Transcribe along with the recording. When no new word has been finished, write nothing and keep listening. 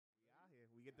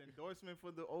get the endorsement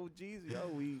for the OGs, yo.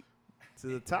 We to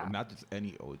the top. Not just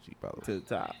any OG, by the way. To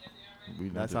the top. We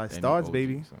not That's just how it any starts, OG,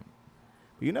 baby. son.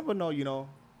 You never know,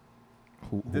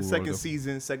 Who The second rolled up?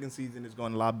 season is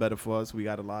going a lot better for us. We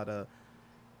got a lot of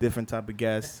different type of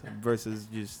guests versus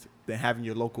just than having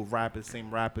your local rappers,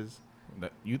 same rappers.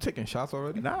 You taking shots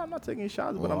already? Nah, I'm not taking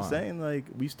shots, but Oh, I'm wow. saying like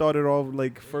we started off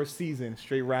like first season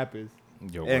straight rappers.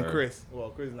 Yo, And word. Chris. Well,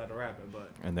 Chris is not a rapper,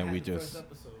 but And then we just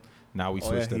now we Oh,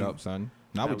 switched yeah, it he- up, son.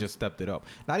 Now that we was- just stepped it up.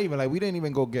 Not even like we didn't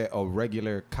even go get a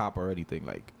regular cop or anything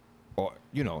like, or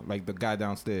like the guy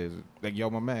downstairs, like yo,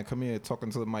 my man, come here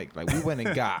talking to the mic. Like we went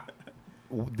and got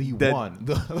the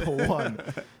one,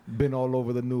 been all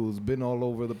over the news, been all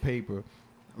over the paper,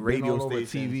 radio been all over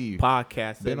stations, TV,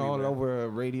 podcasts, been all everywhere. over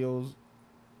radios,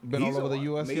 been He's all over the a-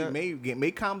 U.S. yet?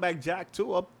 May Comeback Jack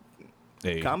too up.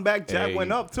 Hey, Comeback Jack hey,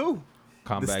 went up too.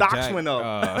 Comeback stocks Jack, went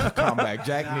up. Comeback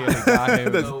Jack nearly got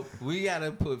him. So we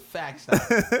gotta put facts out.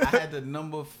 I had the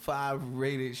number 5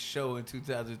 rated show in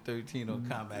 2013 on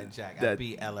Combat Jack. I That-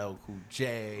 beat LL Cool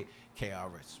J,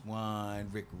 KRS-One,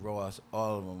 Rick Ross,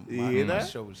 all of them. You hear My that?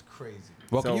 show was crazy.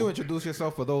 Well, can So- you introduce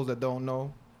yourself for those that don't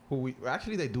know?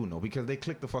 Actually they do know because they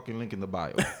clicked the fucking link in the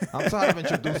bio. I'm tired of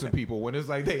introducing people when it's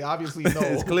like they obviously know.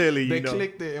 It's clearly they you know.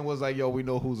 clicked it and was like, "Yo, we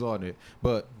know who's on it."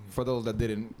 But for those that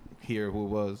didn't hear who it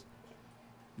was,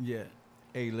 Yeah.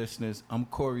 Hey, listeners, I'm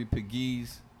Corey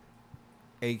Pegues,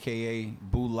 a.k.a.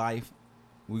 Boo Life.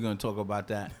 We're going to talk about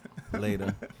that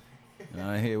later.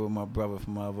 I'm here with my brother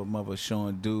from my other mother,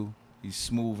 Sean Dew. He's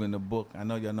smooth in the book. I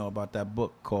know y'all know about that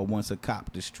book called Once a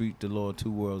Cop, The Street, The Law,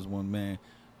 Two Worlds, One Man.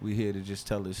 We here to just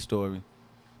tell this story.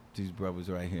 These brothers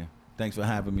right here. Thanks for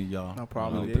having me, y'all. No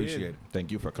problem. I Yeah, appreciate yeah. it.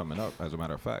 thank you for coming up. As a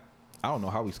matter of fact, I don't know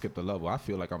how we skipped a level. I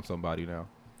feel like I'm somebody now.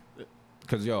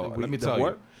 Cause yo, let me tell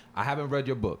you, I haven't read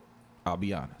your book. I'll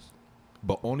be honest,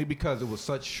 but only because it was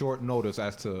such short notice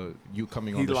as to you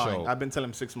coming on He's the lying. show. I've been telling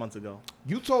him 6 months ago.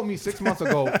 You told me 6 months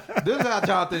ago. This is how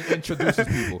Jonathan introduces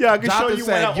people. Yeah, I can show Jonathan you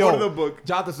when I "Yo," order the book.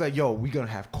 Jonathan said, "Yo, we gonna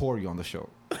have Corey on the show,"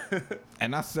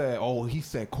 and I said, "Oh, he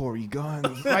said Corey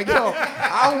Guns." Like, yo,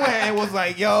 I went and was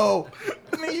like, "Yo,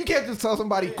 I mean, you can't just tell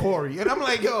somebody Corey." And I'm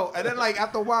like, "Yo," and then like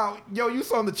after a while, "Yo, you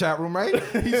saw in the chat room, right?"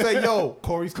 He said, "Yo,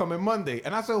 Corey's coming Monday,"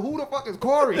 and I said, "Who the fuck is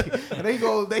Corey?" And then he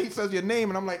goes, then he says your name,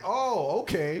 and I'm like, "Oh,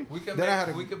 okay." We can Then I had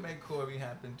make, to- we can make Corey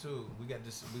happen too. We got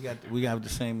this. We got the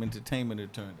same entertainment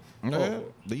attorney. Yeah,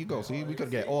 there you go. See, we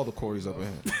could get all the Corys up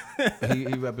in here.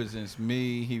 He represents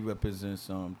me. He represents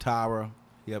Tara.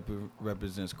 He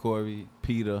represents Corey,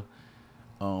 Peter.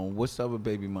 What's the other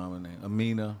baby mama name?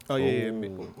 Amina. Oh yeah,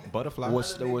 Butterfly.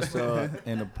 What's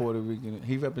and the Puerto Rican?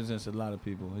 He represents a lot of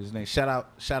people. His name. Shout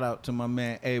out to my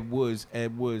man Ed Woods.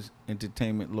 Ed Woods,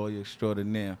 entertainment lawyer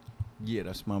extraordinaire. Yeah,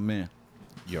 that's my man.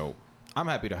 Yo, I'm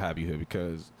happy to have you here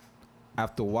because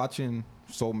after watching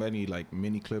so many like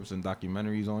mini clips and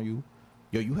documentaries on you,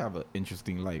 yo, you have an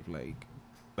interesting life. Like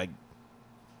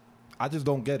I just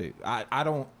don't get it. I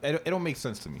don't. It don't make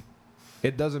sense to me.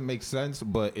 It doesn't make sense,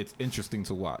 but it's interesting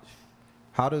to watch.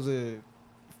 How does it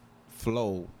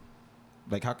flow?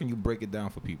 Like, how can you break it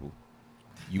down for people?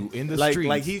 You in the streets.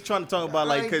 like he's trying to talk about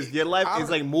like because your life is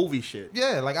like movie shit.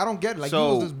 yeah, like I don't get it. Like,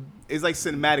 So you was it's like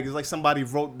cinematic. It's like somebody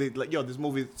wrote this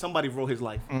movie. Somebody wrote his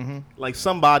life. Mm-hmm. Like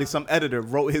some editor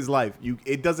wrote his life.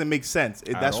 It doesn't make sense.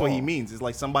 That's what he all. means. It's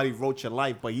like somebody wrote your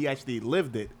life, but he actually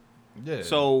lived it. yeah.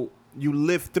 So you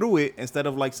live through it instead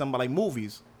of like somebody like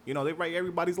movies. You know, they write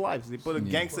everybody's lives. They put a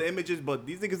gangster images, but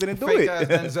these niggas didn't do fake it. ass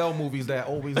Denzel movies that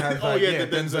always has Oh, like, yeah, yeah,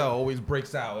 the Denzel. Denzel always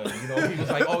breaks out, and you know he was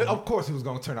like, oh, of course he was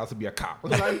gonna turn out to be a cop.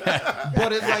 Like,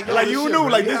 but it's like, Like this you shit knew,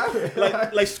 like really this,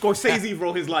 like Scorsese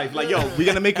wrote his life. Like, yo, we're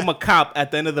gonna make him a cop at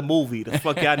the end of the movie to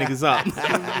fuck y'all niggas up.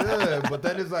 yeah, but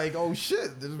then it's like, oh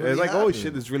shit, this really It's like, oh happened.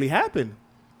 shit, this really happened.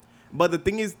 But the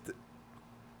thing is,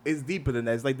 it's deeper than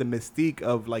that. It's like the mystique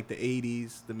of like the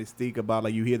 '80s, the mystique about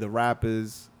like you hear the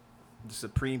rappers, the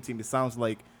Supreme Team. It sounds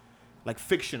like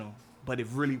fictional, but it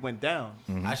really went down.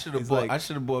 I should have It's brought. like- I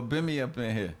should have brought Bimmy up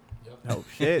in here. Oh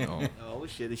shit! Oh. Oh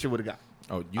shit! They should would have got.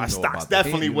 Oh, you Our know stocks about that.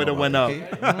 definitely You know would have went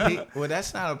about up. Well,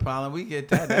 that's not a problem. We get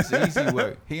that. That's easy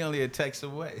work. He only a text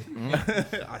away.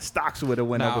 Our stocks would have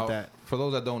went up Now, with that. for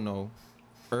those that don't know,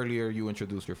 earlier you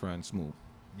introduced your friend Smooth.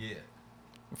 Yeah.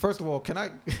 First of all, can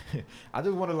I? I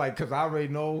just want to like, cause I already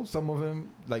know some of him,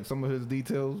 like some of his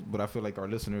details, but I feel like our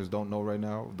listeners don't know right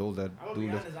now. Those that do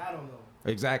listen. I don't know.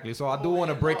 Exactly. So I do want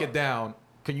to break it down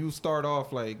can you start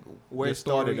off like Where your it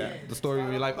started story, at. the story of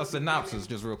your life, a synopsis,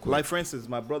 just real quick. Like, for instance,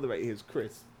 my brother right here is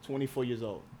Chris, 24 years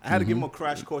old. I had to give him a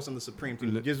crash course on the Supreme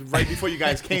Team just right before you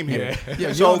guys came here. Yeah,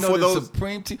 you So don't know for the those,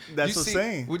 Supreme Team. that's you what I'm see,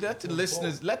 saying. We let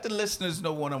the listeners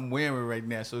know what I'm wearing right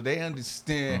now, so they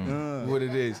understand what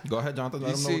it is. Go ahead, Jonathan.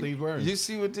 Let them know what these words. You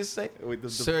see what this say? With the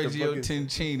Sergio book is-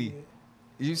 Tincini.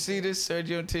 You see this,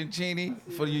 Sergio Tincini?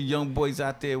 For you young boys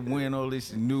out there wearing all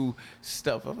this new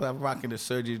stuff. I'm rocking the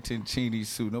Sergio Tincini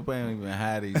suit. Nobody don't even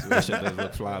have these. That shit does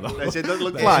look fly though. That shit does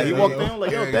look That fly. shit He walked look in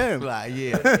like, yo, very damn. fly,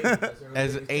 yeah.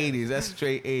 As 80s, that's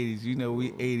straight 80s. You know, we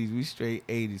 80s, we straight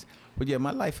 80s. But yeah,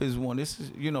 my life is one. This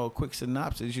is, a quick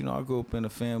synopsis. I grew up in a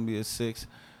family of 6,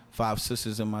 5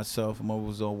 sisters and myself. Mother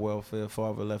was on welfare.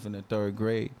 Father left in the 3rd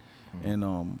grade. And,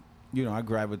 I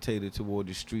gravitated toward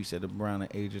the streets at around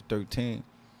the age of 13.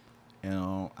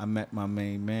 And I met my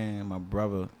main man, my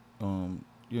brother,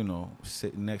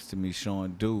 sitting next to me,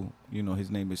 Sean Dew.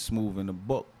 His name is Smooth in the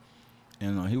book.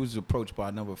 And he was approached by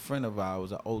another friend of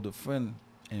ours, an older friend,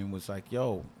 and was like,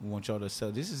 yo, we want y'all to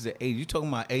sell. This is the 80s. You talking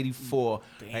about 84,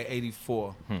 like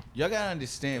 84. Y'all got to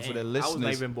understand for the listeners. I was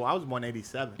not even born. I was born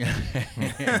 87.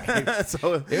 It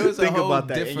So was a think whole about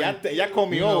that. And different. y'all call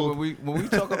me old. When we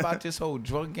talk about this whole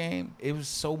drug game, it was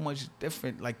so much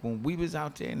different. Like when we was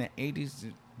out there in the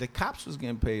 80s, the cops was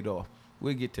getting paid off.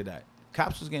 We'll get to that.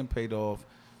 Cops was getting paid off.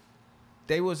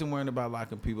 They wasn't worrying about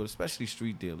locking people, especially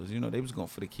street dealers. They was going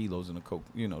for the kilos and the coke.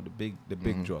 The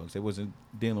big drugs. They wasn't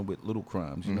dealing with little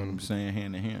crimes. You know what I'm saying,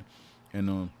 hand in hand.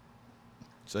 And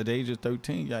so at the age of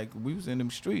 13, like we was in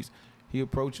them streets. He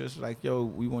approached us like, "Yo,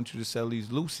 we want you to sell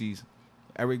these Lucy's."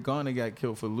 Eric Garner got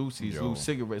killed for Lucy's, loose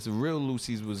cigarettes. The real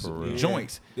Lucy's was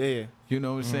joints. Yeah. You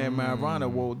know what I'm saying?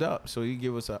 Marijuana rolled up. So he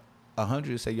give us a 100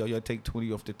 and say, yo, y'all take 20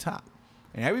 off the top.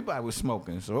 And everybody was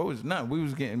smoking. So it was nothing. We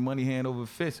was getting money hand over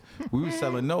fist. We was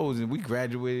selling those, and we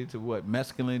graduated to what?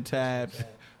 Mescaline tabs.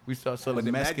 We started selling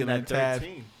mescaline tabs.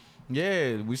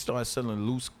 Yeah, we started selling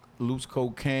loose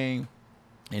cocaine.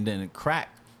 And then crack.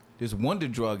 This wonder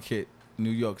drug hit New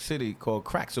York City called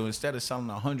crack. So instead of selling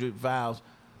 100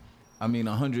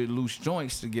 loose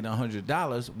joints to get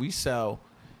 $100, we sell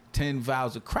 10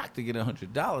 vials of crack to get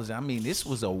 $100. I mean, this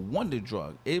was a wonder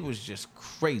drug. It was just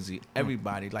crazy.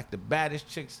 Everybody, like the baddest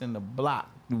chicks in the block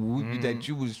that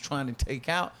you was trying to take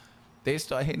out, they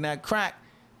start hitting that crack.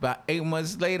 About 8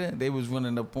 months later, they was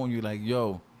running up on you like,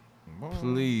 yo,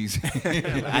 please.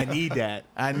 I need that.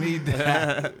 I need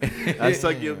that.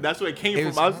 That's where it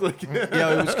came from. I was like, yo,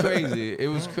 it was crazy. It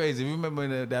was crazy.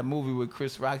 Remember that movie with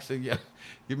Chris Rock said, yo,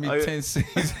 give me 10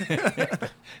 cents.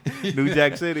 New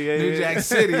Jack City. Yeah, New Jack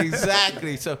City,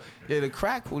 exactly. So, yeah, the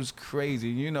crack was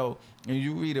crazy, and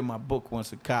you read in my book,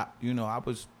 Once a Cop, I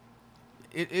was,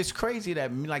 it's crazy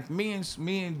that, like, me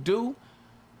and Dew,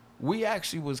 we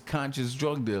actually was conscious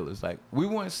drug dealers. Like, we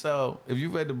wouldn't sell, if you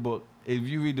read the book, if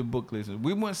you read the book, listen,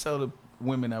 we wouldn't sell to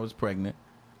women that was pregnant.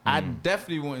 I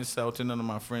definitely wouldn't sell to none of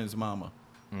my friends' mama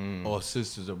or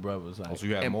sisters or brothers. Like, So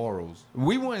you had and morals.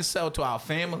 we wouldn't sell to our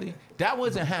family. That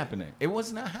wasn't happening. It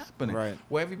was not happening. Right.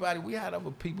 Where everybody, we had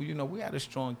other people, we had a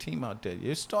strong team out there.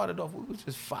 It started off, we was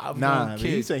just 5 nah, young he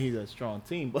kids. said he's a strong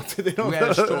team, but they don't. We had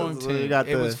a strong So team. you got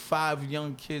It was 5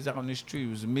 young kids out on the street. It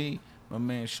was me, my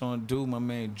man Sean Dew, my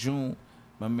man June,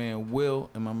 my man Will,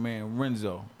 and my man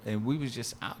Renzo. And we was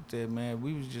just out there, man.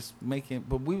 We was just making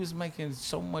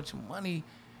so much money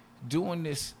doing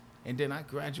this. And then I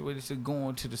graduated to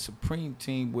going to the Supreme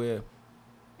Team where,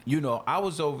 I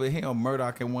was over here on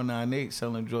Murdoch and 198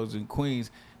 selling drugs in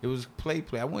Queens. It was play.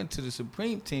 I went to the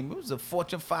Supreme Team. It was a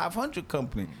Fortune 500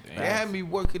 company. Damn. They had me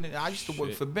working. I used to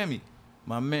work for Bemmy.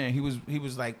 My man, he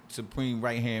was like Supreme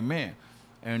right-hand man.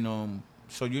 And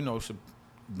so,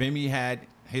 Bemmy had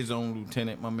his own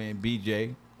lieutenant, my man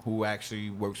BJ, who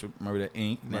actually works with Murder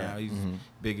Inc. Now he's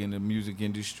big in the music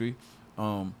industry.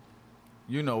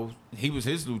 He was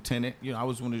his lieutenant. I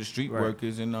was one of the street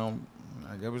workers, and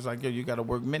it was like, yo, you got to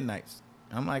work midnights.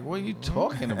 I'm like, what are you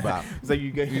talking about? It's like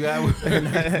you gotta work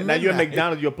now you're at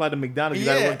McDonald's. You apply to McDonald's. You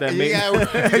gotta work that you midnight.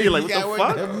 gotta work- You're like, you what gotta the work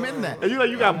fuck? that midnight.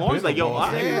 And you got more. He's like, yo, all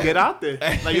right, Yeah. get out there.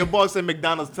 Like your boss at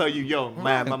McDonald's tell you, yo,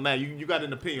 man, my man, you got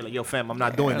an opinion. Like, yo, fam, I'm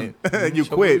not doing it. You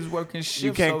So quit. We was working shifts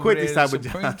You can't over quit there this at type of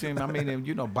Supreme job. Team. I mean,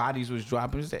 and, bodies was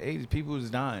dropping. It's the 80s. People was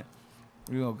dying.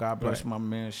 God bless my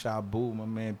man Shabu, my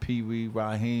man Pee Wee,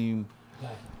 Raheem.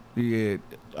 Yeah,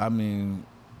 I mean,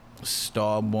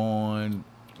 Starborn,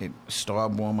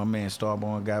 my man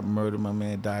Starborn got murdered. My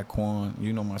man Daquan.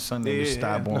 My son name is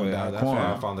Starborn That's why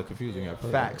I Daquan. found the confusion at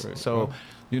first. Facts. Right. So,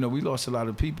 we lost a lot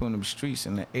of people in the streets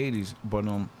in the 80s, but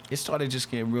it started just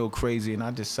getting real crazy, and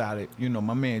I decided,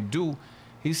 my man Dew,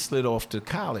 he slid off to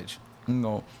college.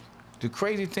 The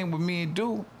crazy thing with me and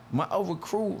Dew, My other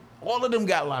crew, all of them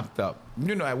got locked up.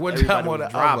 You know, at one Everybody time or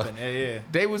was the other. dropping. Yeah.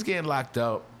 They was getting locked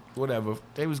up, whatever.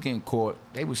 They was getting caught.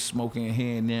 They was smoking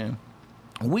here and there.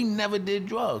 We never did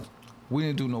drugs. We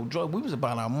didn't do no drugs. We was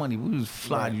about our money. We was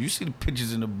fly. Right. You see the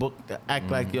pictures in the book that act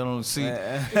like you don't see.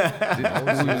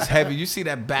 We was heavy. You see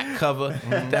that back cover?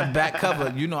 That back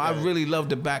cover. You know, I really love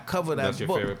the back cover of that That's your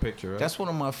book. favorite picture, right? That's one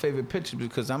of my favorite pictures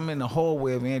because I'm in the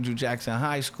hallway of Andrew Jackson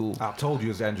High School. I told you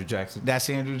it's Andrew Jackson. That's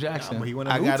Andrew Jackson. but he went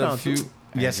to I got a Newtown, few. too.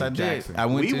 Yes, Andrew I did. Jackson. I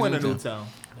went We to went to Newtown. Newtown.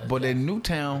 But in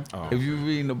Newtown, Oh. if you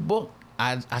read the book,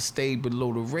 I stayed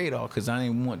below the radar because I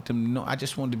didn't want them to know. I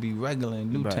just wanted to be regular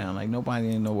in Newtown. Like nobody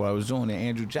didn't know what I was doing. And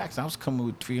Andrew Jackson, I was coming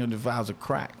with 300 vials of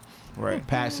crack, Right.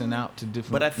 passing out to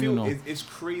different. But I feel you know, it's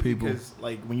crazy people. because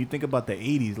like when you think about the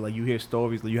 '80s, like you hear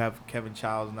stories. Like you have Kevin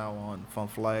Childs now on Fun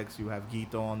Flex. You have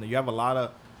Gito on there. You have a lot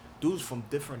of dudes from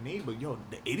different neighborhoods. Yo,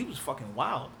 the '80s was fucking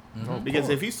wild. Because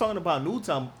if he's talking about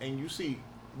Newtown and you see,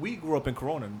 we grew up in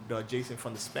Corona, Jason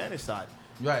from the Spanish side.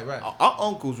 right. Our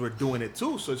uncles were doing it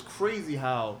too. So it's crazy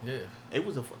how Yeah. it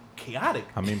was chaotic.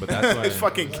 I mean, but that's when It's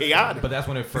fucking chaotic. But that's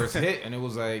when it first hit, and it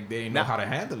was like they didn't know Nah. how to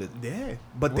handle it. Yeah,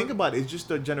 but think about it. It's just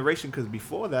a generation because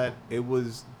before that, it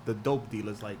was the dope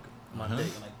dealers like Monday,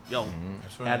 like yo,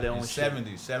 That's had their own shit.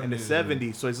 70s, in the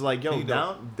 70s. So it's like yo, He dope.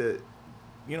 down the,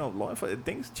 you know, law enforcement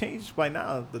things changed by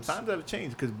now. The times have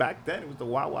changed because back then it was the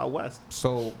Wild Wild West.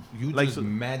 So you Like, just so-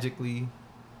 magically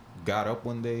got up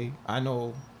one day. I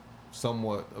know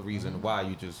somewhat a reason why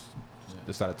you just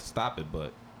decided to stop it,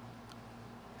 but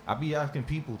I be asking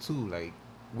people too. Like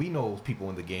we know people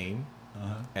in the game,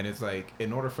 and it's like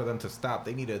in order for them to stop,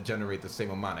 they need to generate the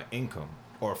same amount of income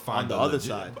or find On the a other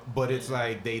legit- sid. But it's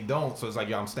like they don't. So it's like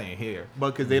yo, I'm staying here.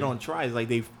 But because they don't try, it's like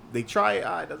they try.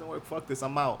 It doesn't work. Fuck this.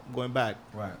 I'm out. I'm going back.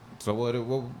 Right. So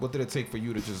what did it take for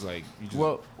you to just like? You just,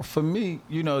 Well, for me,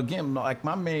 you know, again, like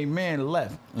my main man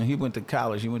left and he went to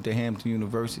college. He went to Hampton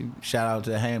University. Shout out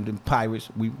to Hampton Pirates.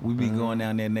 We be going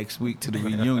down there next week to the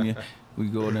reunion. We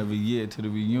going every year to the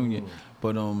reunion.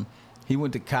 But he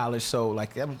went to college, so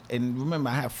like that was, and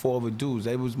remember I had 4 other dudes.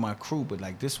 They was my crew, but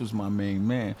like this was my main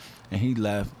man, and he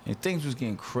left, and things was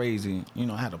getting crazy. You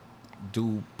know, I had a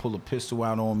dude pull a pistol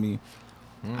out on me.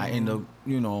 I end up,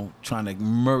 you know, trying to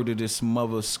murder this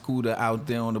mother scooter out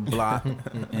there on the block,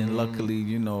 and luckily,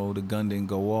 you know, the gun didn't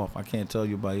go off. I can't tell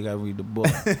you about it. You gotta read the book.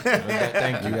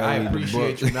 Thank you. You gotta I read the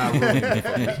appreciate book. you not ruining it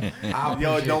for me. I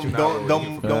Yo, appreciate don't you not don't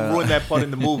ruining it don't don't ruin that part in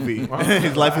the movie.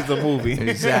 His life is a movie.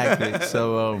 Exactly.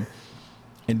 So,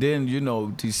 and then you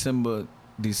know, December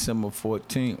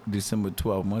 14th, December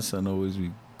 12th, my son always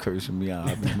be cursing me out.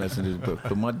 I be messing his birthday.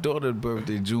 But my daughter's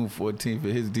birthday, June 14th, and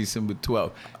his December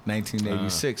 12th,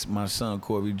 1986. My son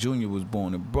Corey Jr. was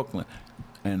born in Brooklyn,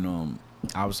 and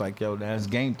I was like, yo, that's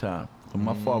game time. And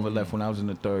my father left when I was in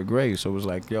the 3rd grade, so it was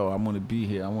like, yo, I want to be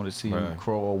here. I want to see him Right.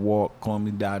 crawl, walk, call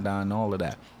me Dada, and all of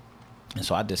that. And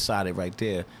so I decided right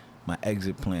there my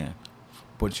exit plan.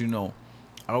 But you know,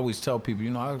 I always tell people, you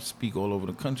know, I speak all over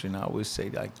the country, and I always say,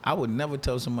 like, I would never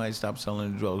tell somebody to stop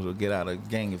selling drugs or get out of a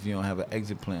gang if you don't have an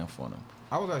exit plan for them.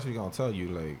 I was actually gonna tell you,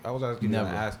 like, I was actually Never.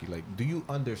 gonna ask you, like, do you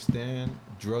understand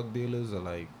drug dealers or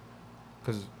like,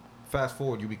 because fast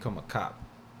forward, you become a cop,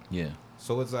 Yeah.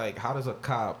 so it's like, how does a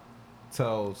cop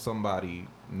tell somebody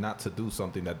not to do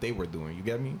something that they were doing? You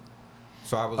get me?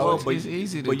 So I was Oh, like, but it's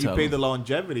easy to But you tell pay him. the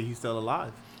longevity. He's still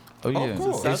alive. Oh yeah, Of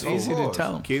course. it's Of easy to course.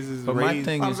 tell them. Kids is But my raised.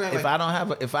 thing I'm is, saying, if like-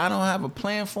 I don't have a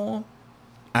plan for him,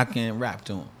 I can't rap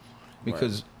to him,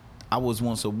 because I was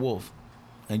once a wolf,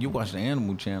 and you watch the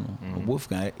Animal Channel. A wolf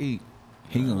gotta eat.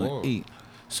 He gonna course. eat.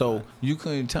 So you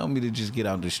couldn't tell me to just get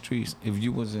out the streets if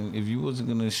you wasn't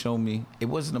gonna show me. It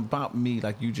wasn't about me,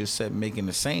 like you just said, making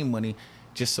the same money,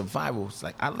 just survival. It's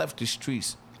like I left the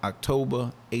streets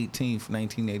October 18th,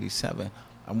 1987.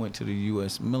 I went to the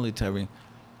U.S. military.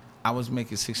 I was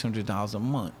making $600 a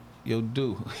month. Yo,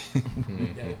 dude,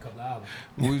 Yeah, a couple hours.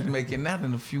 we was making that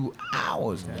in a few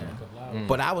hours. A couple hours.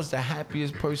 But I was the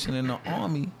happiest person in the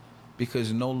army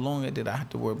because no longer did I have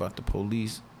to worry about the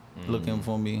police looking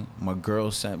for me. My girl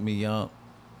set me up.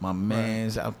 My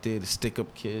man's out there, the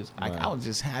stick-up kids. Like, I was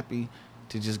just happy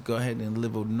to just go ahead and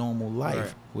live a normal life.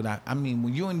 Right. Without, I mean,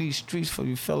 when you're in these streets, for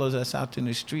you fellas that's out in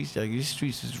the streets, like, these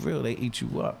streets is real. They eat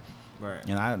you up. Right.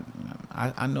 And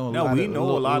I know a No, lot we of know a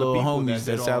little, lot of little people homies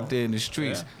that that's don't- out there in the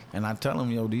streets, Yeah. and I tell them,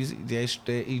 yo,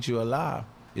 they eat you alive.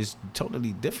 It's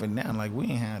totally different now. Like, we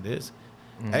ain't had this.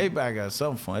 Everybody got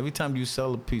something for 'em. Every time you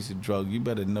sell a piece of drug, you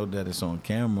better know that it's on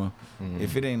camera.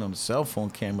 If it ain't on the cell phone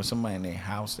camera, somebody in their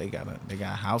house, they got a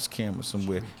house camera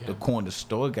somewhere. The corner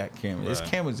store got cameras. There's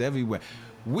cameras everywhere.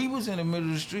 We was in the middle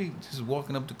of the street, just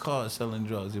walking up to cars selling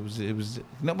drugs. It was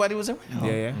nobody was around.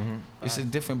 Yeah. It's a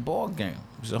different ball game.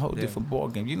 It's a whole different ball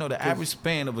game. You know, the average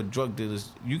span of a drug dealer is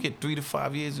you get 3 to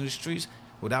 5 years in the streets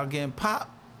without getting popped.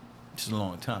 It's a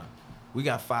long time. We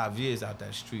got 5 years out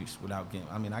that streets without getting.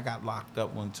 I mean, I got locked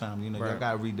up one time. You know, y'all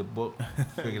gotta read the book,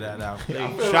 figure that out.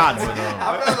 Shots.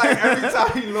 I feel like every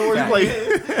time he lowers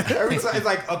every time it's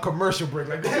like a commercial break.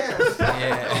 Like, damn.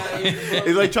 Yeah.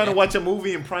 It's like trying to watch a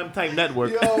movie in primetime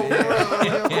network. Yo,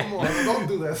 bro, come on, don't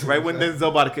do that. Right when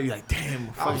Denzel about to come, you're like, damn,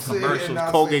 fucking sitting and commercials,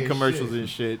 not Colgate saying commercials shit. and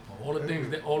shit. All the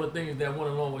things that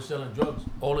went along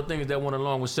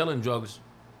with selling drugs,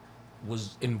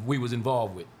 we was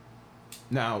involved with.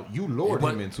 Now you lured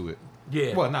But- him into it.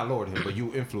 Yeah. Well, not lured him, but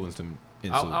you influenced him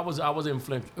into I it. was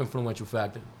influential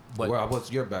factor, but Well,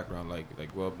 what's your background like?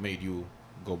 Like, what made you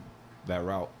go that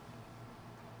route?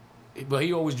 but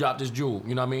he always dropped his jewel.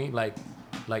 You know what I mean? Like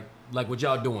what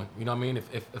y'all doing. You know what I mean?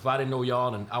 If I didn't know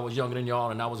y'all and I was younger than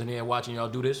y'all and I was in there watching y'all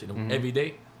do this every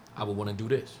day, I would want to do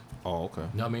this. Oh, okay. You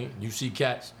know what I mean? You see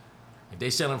cats, if they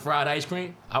selling fried ice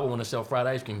cream, I would want to sell fried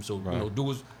ice cream. So Right. you know,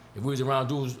 dudes. If we was around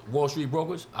dudes, Wall Street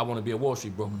brokers, I want to be a Wall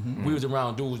Street broker. If we was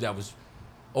around dudes that was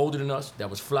older than us, that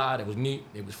was fly, that was neat,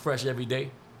 they was fresh every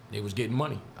day, they was getting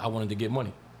money. I wanted to get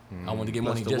money. I wanted to get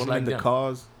money Plus the just women like in the them.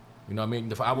 cars. You know what I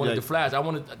mean? I wanted Yeah. the flash. I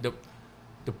wanted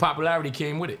the popularity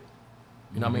came with it.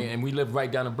 You know what I mean? And we lived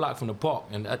right down the block from the park,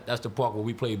 and that's the park where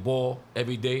we played ball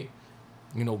every day.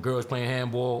 You know, girls playing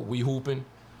handball, we hooping,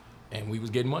 and we was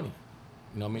getting money.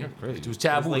 You know what I mean? crazy. It was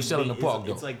taboo to sell in the park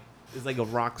though. It's like a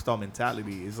rock star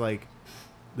mentality. It's like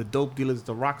the dope dealers,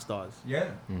 the rock stars. Yeah.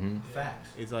 Facts.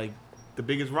 It's like the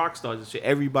biggest rock stars and shit.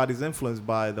 Everybody's influenced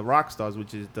by the rock stars,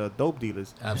 which is the dope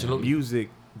dealers. Absolutely. Music,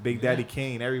 Big Daddy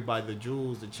Kane, everybody, the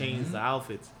jewels, the chains, the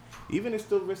outfits. Even it's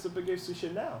still risk up against the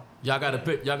shit now. Y'all got a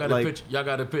pitch. Y'all got Like- a pitch. Y'all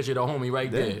got a picture of the homie right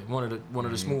Yeah. there. One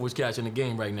of the smoothest cats in the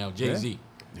game right now, Jay Z.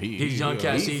 These young yeah.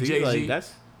 cats see Easy, Jay like, Z.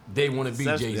 that's They want to be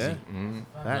success, Jay Z. yeah. You know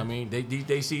what I mean,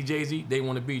 they see Jay Z. They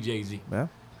want to be Jay Z. yeah.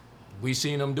 We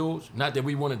seen them dudes. Not that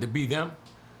we wanted to be them,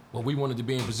 but we wanted to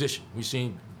be in position. We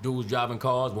seen dudes driving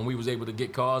cars. When we was able to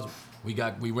get cars, we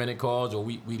rented cars or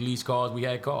we leased cars. We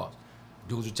had cars.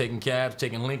 Dudes were taking cabs,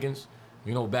 taking Lincolns.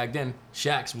 You know, back then,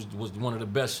 Shaq's was one of the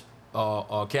best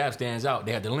cab stands out.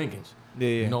 They had the Lincolns. Yeah.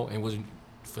 You know, and was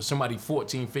for somebody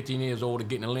 14, 15 years old to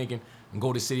get in a Lincoln and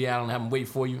go to City Island and have them wait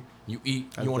for you. You eat,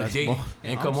 you on a That's date, small.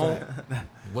 and come home.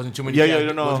 Wasn't too many Yeah,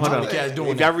 cats, no, wasn't hold too on. many cats doing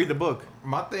Y'all that. read the book.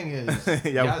 My thing is,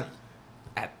 Yeah. y'all-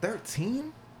 at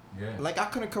 13, Yeah. like I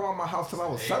couldn't come out my house till I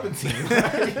was 17.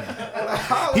 Like,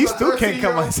 how He is a still can't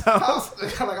come 13-year-old out his house.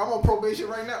 Like I'm on probation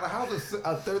right now. Like how's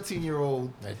a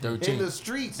 13-year-old At 13. in the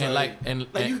streets? And like and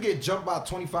you get jumped by a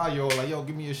 25-year-old. Like yo,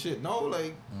 give me your shit. No,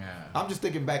 like Yeah. I'm just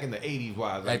thinking back in the 80s.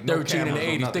 Wise like At no 13 in the cameras,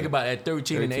 no 80s, nothing. think about it, at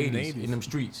 13 in the 13 in 80s, the in them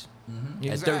streets. Exactly.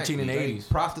 At 13 in the Like, 80s.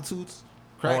 prostitutes,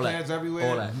 All that. crackheads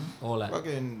everywhere. All that.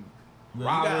 Fucking You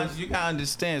robbers. gotta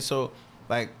understand. So,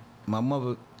 like, my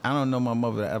mother, I don't know my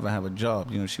mother to ever have a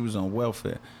job. You know, she was on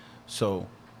welfare. So,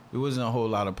 there wasn't a whole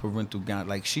lot of parental guidance.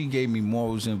 Like, she gave me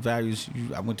morals and values.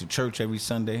 I went to church every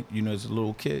Sunday, you know, as a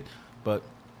little kid. But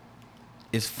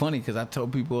it's funny because I tell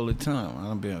people all the time,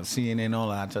 I've been on CNN, all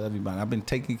that. I tell everybody, I've been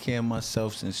taking care of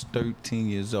myself since 13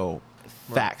 years old.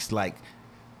 Facts. Like,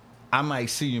 I might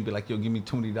see you and be like, yo, give me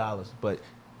 $20. But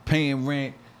paying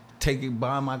rent,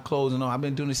 buying my clothes and all, I've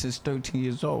been doing this since 13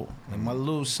 years old. And my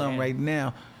little son right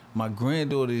now, my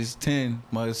granddaughter is 10,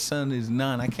 my son is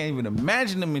 9. I can't even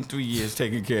imagine them in 3 years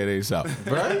taking care of themselves.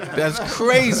 Right? That's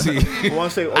crazy. I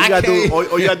want to say, all I you gotta do, can't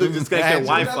all you gotta do is disconnect their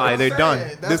imagine. Wi-Fi. That's what They're I'm done. saying.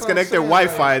 That's what Disconnect I'm their saying,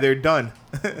 Wi-Fi. like- They're done.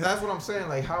 That's what I'm saying.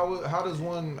 Like how does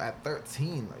one at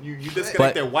 13? Like You disconnect. disconnect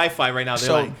But- their Wi-Fi right now. They're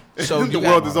So, like, so the you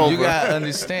world got, is over. You gotta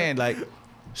understand, like,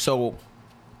 so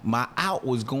my out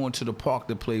was going to the park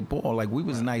to play ball. Like, we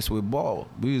was nice with ball.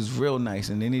 We was real nice.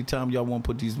 And anytime y'all want to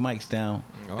put these mics down,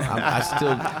 I still,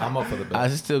 I'm up for the bet. I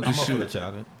still can I'm up for the shoot.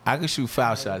 challenge. I can shoot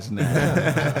foul shots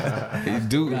now.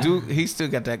 He still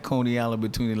got that Coney Island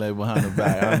between the legs behind the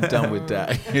back. I'm done with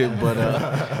that.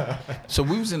 But so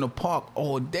we was in the park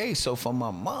all day. So for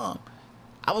my mom,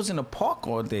 I was in the park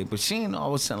all day, but she ain't know I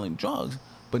was selling drugs.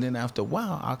 But then after a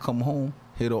while, I come home,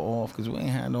 hit her off because we ain't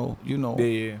had no, you know.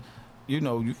 Yeah.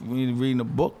 when you're reading a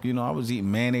book, I was eating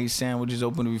mayonnaise sandwiches,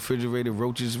 open the refrigerator,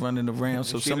 roaches running around.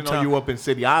 So she didn't know sometimes you up in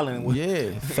City Island with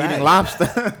yeah, eating lobster.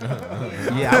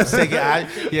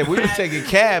 Yeah, we was taking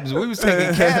cabs. We was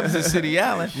taking cabs to City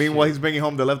Island. Meanwhile, he's bringing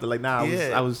home the left. Like, nah,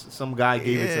 I was some guy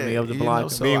gave it to me up the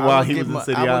block. So Meanwhile, he was in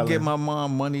City I Island. would give my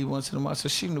mom money once in a while, so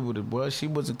she knew what it was. She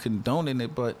wasn't condoning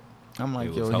it, but I'm like, It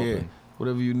was yo, helping. here,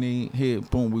 whatever you need, here,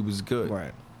 boom, we was good.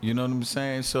 Right. You know what I'm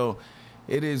saying? So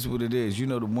it is what it is. The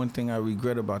one thing I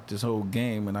regret about this whole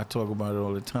game, and I talk about it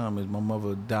all the time, is my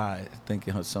mother died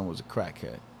thinking her son was a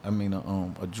crackhead. I mean,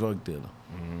 a drug dealer.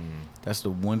 That's the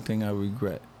one thing I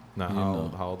regret. Now, You how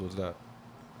know. old was that?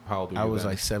 How old were you I was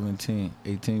then? like 17,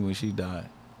 18 when she died.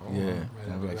 Oh, Yeah, wow.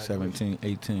 I was like 17,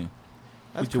 18.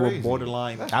 That's Which you were crazy.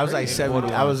 borderline. I was like crazy. 7.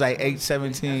 I was like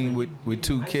 17 with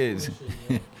 2 kids.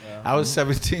 I was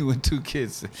 17 with 2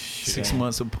 kids, 6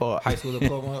 months apart. High school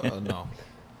diploma? No.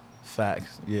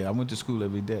 Facts. Yeah, I went to school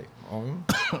every day. Oh,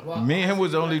 Me and him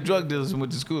was the only drug dealers who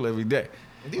went to school every day.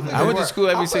 I went to school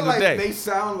every single day. They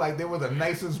sound like they were the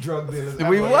nicest drug dealers.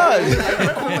 We ever.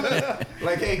 was.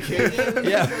 Like, hey, kid.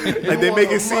 Yeah. Like they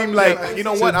make it seem like, you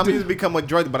know what? I'm just become a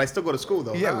drug, but I still go to school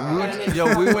though.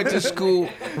 Yeah, we went to school.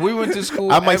 We went to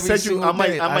school. I might every send you. single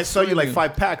day. I might sell you like swear.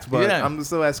 5 packs, but Yeah. I'm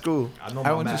still at school. know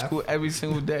I went to school every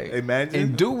single day. Imagine.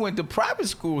 And dude went to private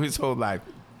school his whole life.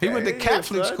 He went to Damn,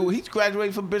 Catholic son. school. He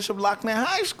graduated from Bishop Lockman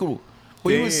High School.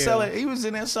 Well, he was Damn. selling. He was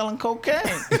in there selling cocaine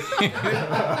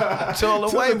to all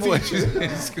the white boys.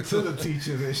 To the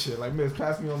teachers and shit. Like, miss,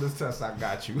 pass me on this test. I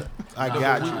got you. I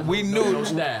got you. We No knew.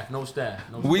 staff. No staff.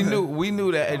 We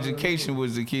knew that education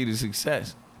was the key to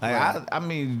success. Like I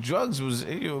mean, drugs was.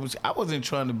 I wasn't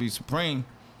trying to be supreme.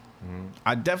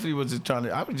 I definitely wasn't trying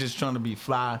to. I was just trying to be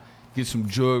fly, get some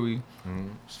jewelry,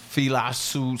 Fila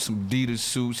suits, some Adidas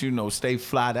suits. Stay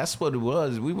fly. That's what it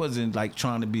was. We wasn't like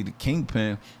trying to be the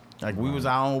kingpin. Like we was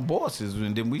our own bosses,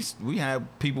 and then we had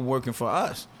people working for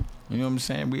us. You know what I'm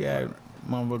saying? We had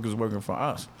motherfuckers working for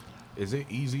us. is it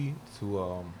easy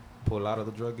to pull out of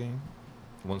the drug game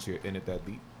once you're in it that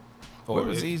deep? Well, it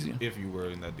was if, easy. if you were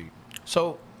in that deep.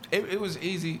 So it was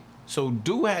easy. So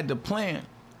Dude had the plan.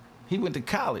 He went to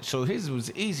college, so his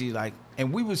was easy. Like,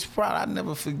 and we was proud. I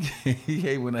never forget. He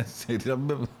hate when I say this. I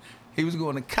remember he was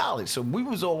going to college, so we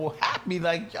was all happy.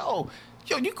 Like, yo,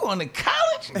 you going to college?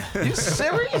 You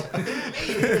serious?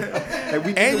 And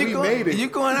we And made it. you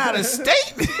going out of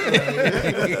state? So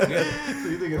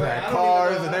you think it's like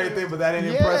cars and everything, but that ain't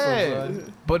impressive,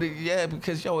 son. But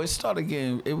because it started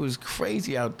getting, it was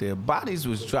crazy out there. Bodies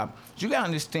was dropped. You gotta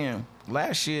understand.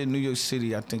 Last year in New York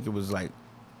City, I think it was like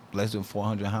less than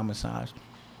 400 homicides.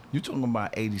 You talking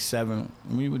about 87?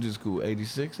 When you went to school,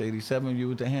 86, 87, you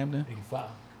went to Hampton? 85.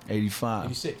 85,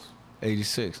 86.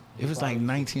 86. It was like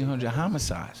 1,900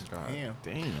 homicides.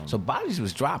 Damn. So bodies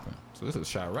was dropping. So this is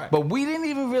Chirac. But we didn't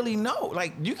even really know.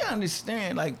 Like, you gotta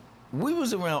understand, like, we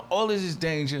was around all of this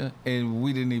danger and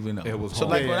we didn't even know. It was so home.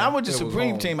 like when I went to It was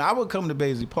Supreme home. Team, I would come to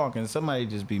Baisley Park and somebody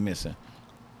just be missing.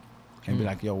 And be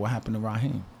like, yo, what happened to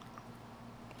Raheem?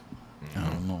 I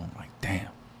don't know. I'm like, damn.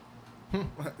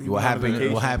 What happened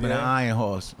to Iron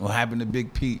Horse? What happened to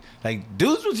Big Pete? Like,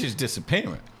 dudes was just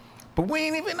disappearing. But we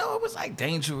didn't even know it was like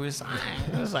dangerous.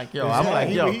 It was like, yo, I'm like,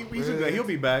 yo, he'll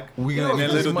be back. we You know, gonna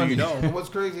And get then this little do money. you know. And what's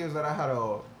crazy is that I had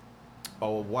a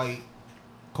white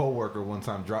coworker one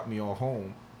time drop me off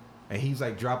home, and he's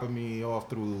like dropping me off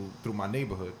through my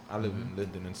neighborhood. I live in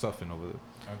Linden and Suffin over there.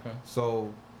 Okay.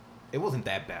 So it wasn't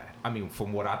that bad. I mean,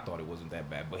 from what I thought, it wasn't that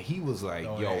bad. But he was like,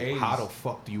 Oh, "Yo, in the how 80s. the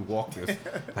fuck do you walk this?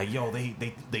 Like, yo,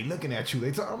 they looking at you.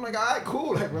 I'm like, all right,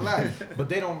 cool, like relax. But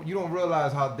you don't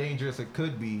realize how dangerous it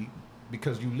could be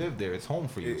because you live there. It's home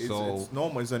for you. It's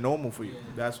normal. It's a normal for you.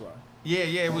 That's why.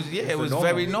 It was a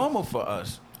very normal. normal for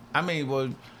us. I'm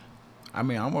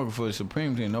working for the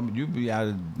Supreme Team. No, but you be out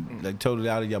of like totally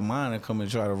out of your mind and come and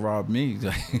try to rob me.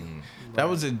 Like, that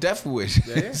was a death wish.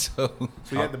 Yeah. So So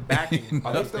you had the backing.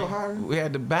 Are they still hiring? we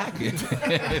had to back it.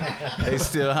 They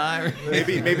still hiring.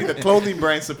 maybe the clothing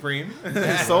brand Supreme,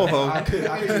 Soho. I could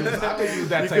use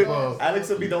that type of. Alex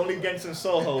will be the only gangster in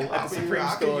Soho at the Supreme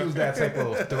I could store. use that type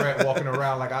of threat walking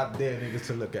around like I dare niggas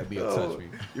to look at me or touch me.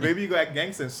 Maybe you go at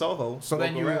gangster in Soho. So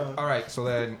then walk you, around. all right. So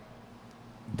then,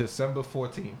 December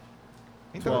 14th.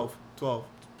 Ain't that- 12.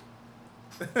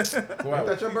 Ain't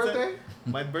that your birthday?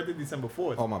 My birthday December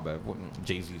 4th. Oh my bad.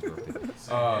 Jay Z's birthday.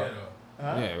 Huh?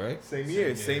 Yeah, right. Same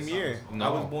year. No. I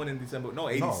was born in December. No,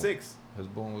 86. His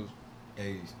born was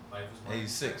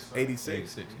 86. 86.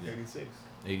 86, yeah. 86.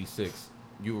 86.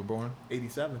 You were born?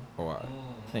 87. Oh, wow.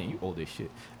 Dang, you old as shit.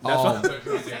 That's Um,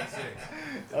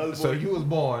 I was So born- you was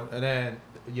born, and then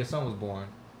your son was born.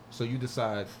 So you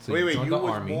decide to Wait, join you the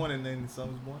was army. born and then the son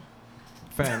was born?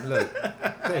 Fam, look,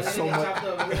 there's so much.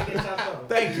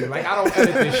 Thank you. Like I don't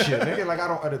edit this shit, nigga. Like I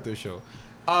don't edit this show.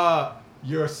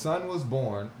 Your son was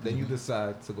born, then you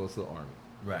decide to go to the army.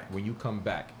 Right. When you come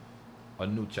back, a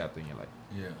new chapter in your life.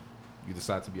 Yeah. You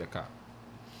decide to be a cop.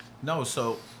 No,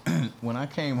 so when I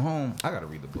came home, I gotta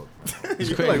read the book. Man. it's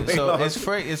You're crazy. like,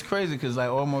 So wait, it's crazy because like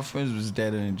all my friends was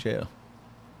dead or in jail.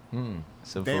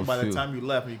 Except Then for by a the few. time you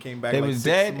left, and you came back. They like was 6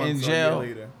 dead months in or a jail.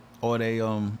 year later. Or they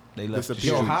left the Disappeared.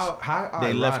 streets. Yo, how They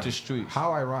ironic, left the streets.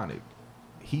 How ironic.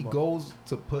 He goes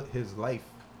to put his life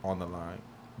on the line,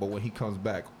 but when he comes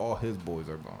back, all his boys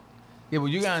are gone. Yeah, but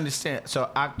you gotta understand.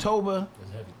 So October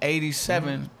That's heavy.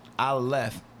 '87, I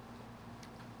left.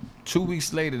 2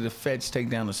 weeks later, the feds take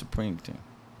down the Supreme team.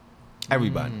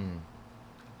 Everybody.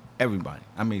 Everybody.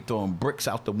 I mean, throwing bricks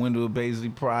out the window of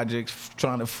Baisley Projects,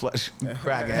 trying to flush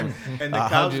crack. And the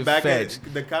cops 100 back feds.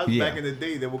 back in the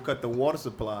day, they will cut the water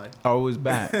supply. Oh, it was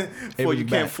bad. Before you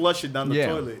can't flush it down the Yeah.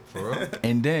 toilet. For real?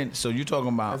 And then, so you're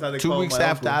talking That's how about they 2 call weeks my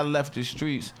after I uncle. left the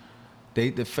streets,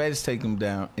 the feds take them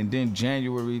down, and then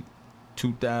January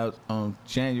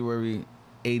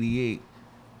 '88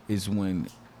 is when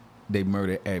they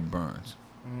murdered Ed Burns.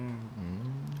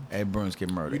 Ed Burns get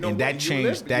murdered, You know and where that you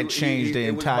changed. live? That You- changed the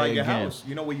it was by entire your game. house.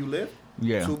 You know where you live?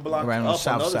 Yeah, 2 blocks right on the up on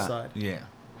south the other side. side. Yeah,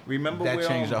 Remember that where,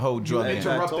 changed the whole drug you game. I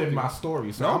told Interrupted you. my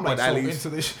story, so No, I'm like but at so least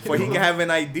into this shit. for he can have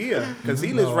an idea because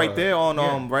he lives right there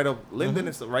on right up Linden.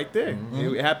 It's right there.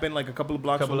 Mm-hmm. It happened like a couple of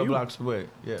blocks couple from of you. blocks away.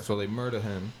 Yeah. So they murder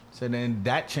him. So then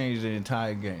that changed the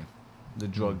entire game, the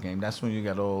drug game. That's when you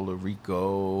got all the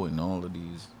RICO and all of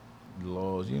these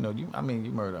laws. You know, you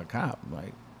murder a cop,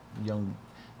 like young.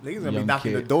 Niggas gonna be Young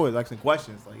knocking the kid. doors, asking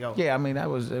questions like, "Yo." Yeah, I mean it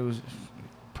was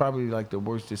probably like the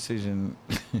worst decision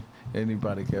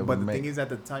anybody could ever But the make. thing is, at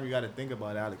the time, you got to think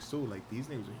about it, Alex too. Like these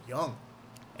niggas were young,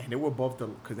 and they were above the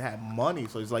because they had money.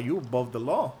 So it's like you above the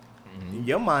law. In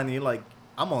your mind, you're like,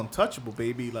 I'm untouchable,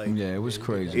 baby. Like yeah, it was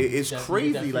crazy. it's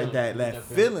crazy like that. That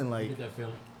feeling, like You get that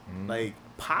feeling. like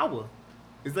power.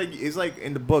 It's like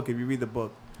in the book. If you read the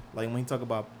book, like when he talk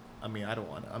about. I mean, I don't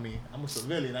want to. I mean, I'm a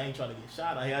civilian. I ain't trying to get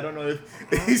shot out here. I don't know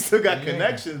if he still got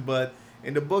connections, but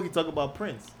in the book, he talk about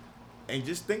Prince, and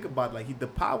just think about like the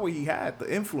power he had,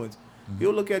 the influence.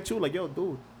 He'll look at you like, "Yo,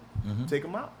 dude, take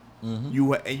him out."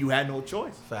 You had no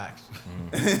choice. Facts.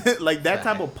 Like that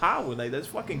type of power, like that's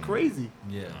fucking crazy.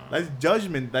 Yeah. That's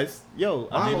judgment. That's yo.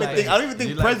 I don't like- even think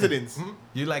you like presidents.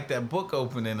 You like that book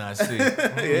opening I see. You Yeah,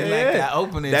 like that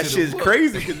opening that to the shit's book.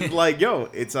 crazy because it's like yo,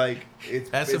 it's like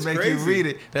it's. That's it's what make crazy. you read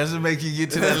it. That's what make you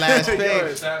get to the last Yo,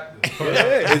 page.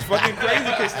 Yeah, it's fucking crazy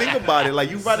because think about it.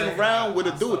 Like you running around with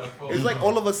a dude. It's like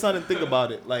all of a sudden think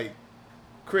about it. Like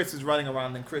Chris is running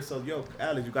around and Chris says, "Yo,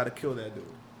 Alex, you gotta kill that dude."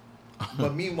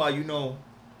 But meanwhile, you know,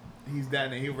 he's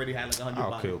down and he already had like 100 I'll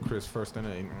bodies. kill Chris first and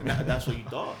then. That's what you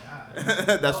thought.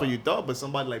 That's what you thought. But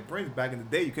somebody like Prince back in the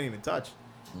day, you couldn't even touch.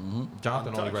 Jonathan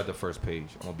only Untouched. read the first page.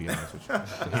 I'm gonna be honest with you.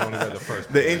 He only read the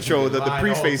first. The page. intro, the Lying all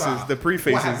prefaces, time. the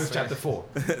prefaces. What happens chapter 4?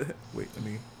 Wait, I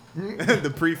mean,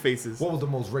 the prefaces. What was the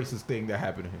most racist thing that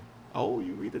happened to him? Oh,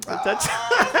 you read it. Touch.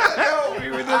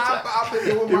 I've been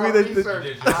doing You my read it-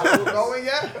 research. I don't know it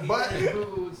yet, but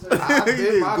I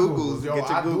did my Googles. Googles. Yo, Get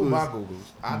your I do Googles. my Googles.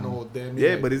 I know damn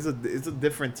Yeah, but it's a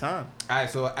different time. all right.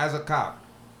 So as a cop,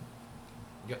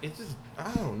 yo, it's just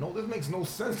I don't know. This makes no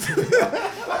sense. To me.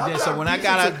 Yeah, so when I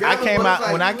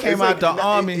came out the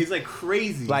army, It's like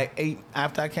crazy.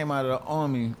 after I came out of the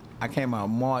army, I came out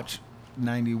March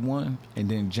 '91, and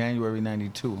then January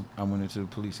 '92, I went into the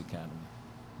police academy.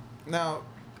 Now,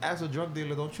 as a drug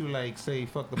dealer, don't you like say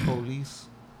fuck the police?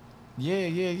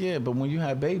 Yeah. But when you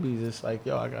have babies, it's like,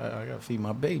 yo, I gotta feed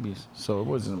my babies. So it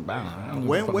wasn't about. I don't give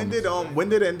a fuck when about-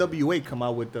 did NWA come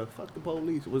out with the fuck the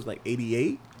police? It was like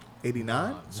 88,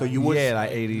 89. So you was Yeah,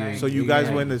 like 88. so you guys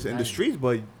 89. were in the streets,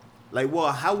 but like,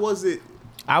 well, how was it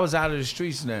I was out of the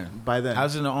streets then. by then? I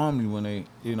was in the army when they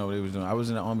was doing. I was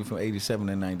in the army from '87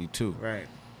 to '92. right.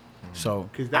 So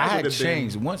 'Cause that I had would've been-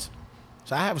 changed once.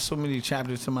 So I have so many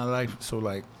chapters to my life. So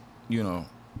like,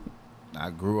 I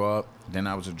grew up. Then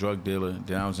I was a drug dealer.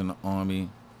 Then I was in the army.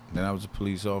 Then I was a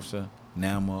police officer.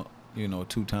 Now I'm a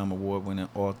 2-time award-winning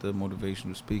author,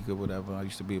 motivational speaker, whatever. I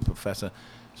used to be a professor.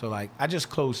 So like, I just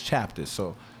closed chapters.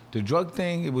 So the drug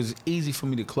thing, it was easy for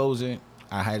me to close it.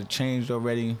 I had changed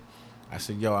already. I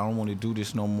said, yo, I don't want to do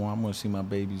this no more. I'm going to see my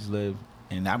babies live.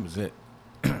 And that was it.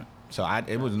 So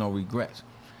it was no regrets.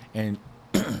 And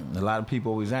a lot of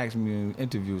people always ask me in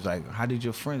interviews, like, how did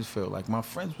your friends feel? Like, my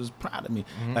friends was proud of me.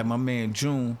 Like, my man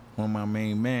June, one of my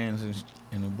main mans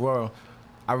in the world,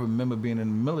 I remember being in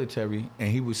the military, and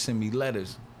he would send me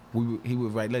letters. He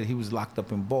would write letters. He was locked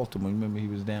up in Baltimore. Remember, he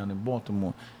was down in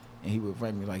Baltimore. and he would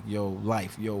write me like, "Yo,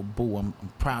 Life, yo, Boo, I'm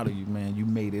proud of you, man. You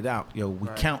made it out. Yo, we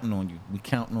Right. counting on you. We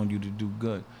counting on you to do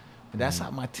good." And that's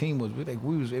how my team was.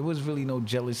 It was really no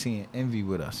jealousy and envy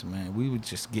with us, man. We would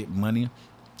just get money,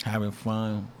 having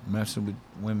fun, messing with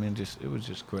women. It was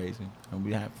just crazy, and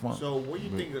we had fun. So, what do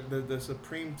you think of the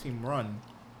Supreme Team run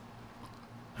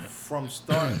from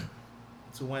start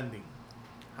to ending?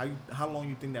 How long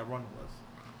you think that run was?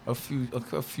 A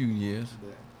few years.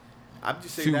 I'm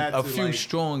just saying that A to few like,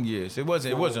 strong years. It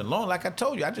wasn't long. Like I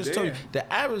told you, I just told you, Yeah.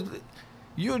 the average,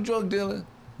 you're a drug dealer,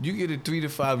 you get a 3 to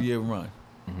 5 year run.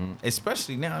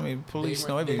 Especially now, I mean, police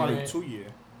know They probably everything. ran- 2 year.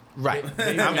 Right.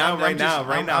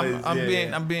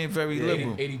 I'm being very Yeah.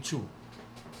 liberal. 82.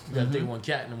 You got to think when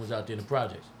Catton was out there in the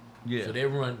projects. Yeah. So their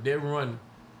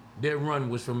run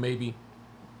was from maybe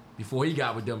before he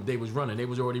got with them. They was running. They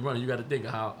was already running. You got to think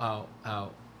of how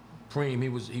Preem, he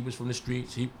was from the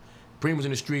streets. Preem was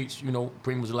in the streets. You know,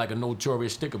 Preem was like a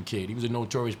notorious stick-up kid. He was a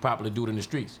notorious popular dude in the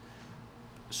streets.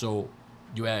 So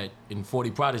you had in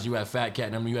 40 Projects, you had Fat Cat,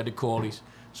 and I mean, you had the Corleys.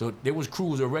 So there was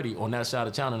crews already on that side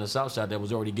of town, on the south side, that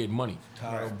was already getting money.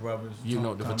 Furtado Brothers. You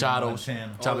know, the Tommy Furtados,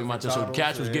 Montana. Tommy Montana. So Furtados,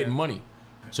 cats was yeah. getting money.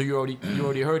 So you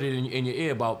already heard it in your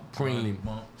ear about Ronnie Preem,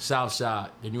 Bump. South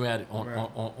Side. Then you had on, Right.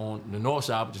 on the north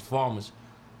side, which is farmers,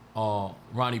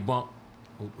 Ronnie Bump,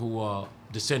 who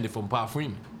descended from Pop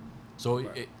Freeman. So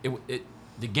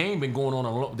the game been going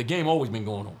on. The game always been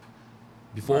going on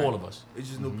before Right. all of us. It's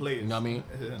just new players. You know what I mean?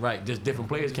 Yeah. Right. Just different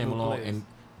players Just came new along, players. and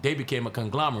they became a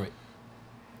conglomerate.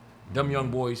 Them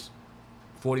young boys,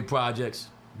 40 Projects,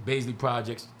 Baisley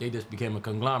Projects, they just became a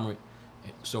conglomerate.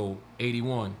 So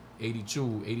 81,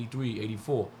 82, 83,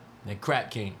 84, then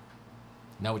crack came.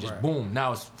 Now it just Right. boom.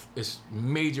 Now it's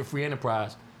major free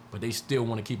enterprise, but they still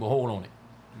want to keep a hold on it.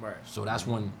 Right. So that's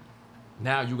when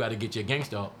now you got to get your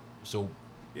gangster up. So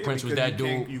Yeah, Prince was because that you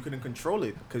can't- dude. You couldn't control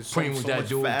it because Preem was that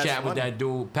dude, Cat was that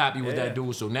dude, Pappy was Yeah. that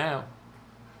dude. So now,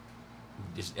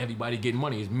 just everybody getting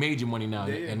money. It's major money now.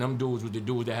 Yeah, yeah. And them dudes was the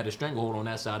dudes that had a stranglehold on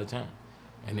that side of town.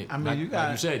 And it, I mean, like, you like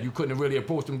got- you said, you couldn't really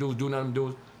approach them dudes, do none of them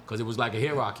dudes, because it was like a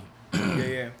hierarchy. Yeah,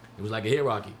 yeah. It was like a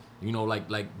hierarchy. You know, like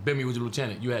Bimmy was a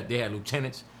lieutenant. They had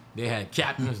lieutenants, they had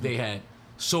captains, they had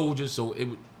soldiers. So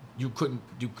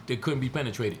they couldn't be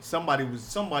penetrated. Somebody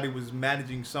was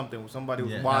managing something. Somebody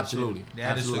was Yeah, watching. absolutely. They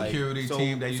had a Absolutely. security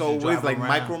team that used so to drive it's like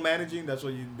around. micromanaging. That's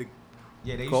what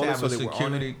Yeah, they used call to it have so a they were on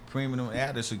security premium. They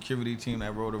had a security team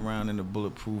that rode around in a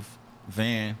bulletproof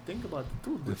van think about the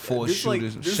dude. with 4 This like-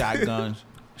 shooters, this- shotguns,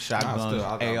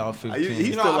 I'll- AR-15. He's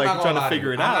You know, still I'm like not trying gonna lie to figure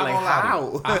you. it I'm out. not Like gonna lie to how?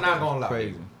 you. I'm not gonna lie. to Crazy.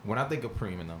 you. When I think of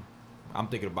Preem and them, I'm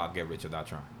thinking about Get Rich or Die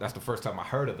Trying. That's the first time I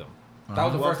heard of them. That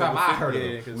was the Well, first time I heard of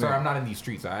yeah, them. 'cause- Sorry, I'm not in these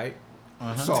streets, all right?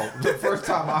 So the first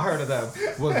time I heard of them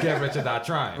was Get Rich or Die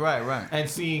Trying. Right. And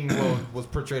seeing what was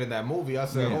portrayed in that movie, I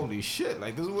said, Yeah. "Holy shit!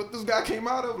 Like this is what this guy came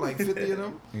out of. Like 50 of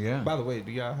them." Yeah. By the way,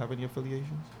 do y'all have any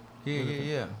affiliations?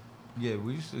 Yeah. Yeah,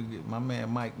 we used to get my man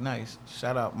Mike Nice.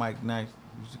 Shout out Mike Nice.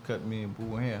 Used to cut me and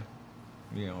Boo hair.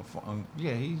 You know,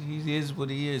 yeah, he is what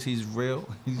he is. He's real.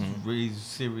 He's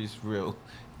serious, real.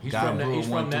 He's God from that. rule He's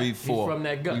from that. He's 134. from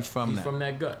that gut. He's from that. From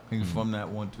that gut. He's from that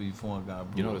 134 and God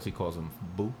You rule. notice he calls him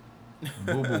Boo.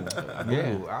 Boo Boo. Yeah.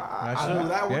 Yeah. I knew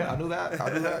that one. Yeah. I knew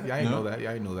that. Yeah, I ain't know that.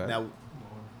 Yeah, I know that. Now,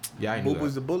 Yeah, I knew Boop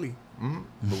was that. the bully. Boo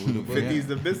the 50's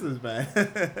the businessman.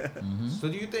 So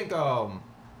do you think,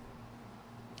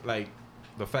 like,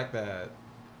 the fact that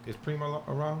is Prima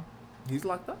around He's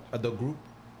locked up. the group?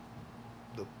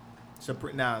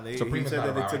 Nah, they Supreme he said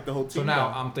that they took the whole team. So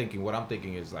now down. what I'm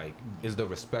thinking is like, is the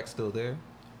respect still there?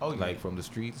 Oh, yeah. Like from the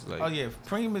streets? Like, Oh yeah,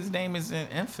 Prema's name is in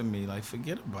infamy. Like,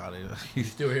 forget about it. You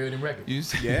still hear it in records. You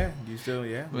see- Yeah, you still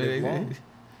live long.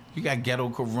 You got Ghetto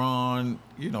Quran,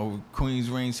 you know, Queen's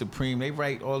Reign Supreme. They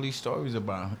write all these stories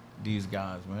about these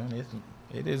guys, man.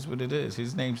 It is what it is.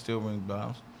 His name still rings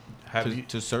bells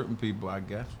to certain people, I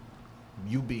guess.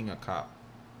 you being a cop,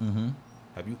 Mm-hmm.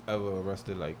 have you ever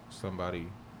arrested like somebody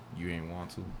you ain't want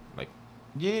to, like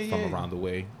Yeah, from around the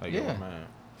way, like Yeah. yo, man,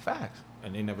 Facts.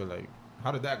 and they never like,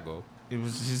 how did that go? It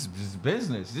was just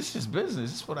business. This is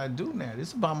business. This is what I do now. This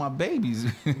is about my babies.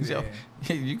 So,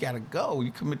 you gotta go.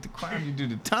 You commit the crime, you do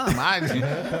the time.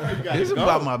 This is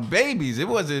about my babies. It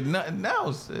wasn't nothing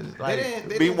else. It's like,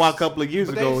 Meanwhile, a couple of years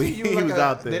but they ago, didn't he see you like was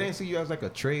out there. They didn't see you as like a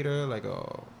traitor, like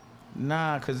a.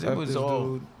 nah, because it was this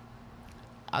all. dude.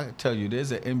 I can tell you,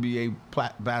 there's an NBA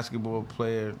basketball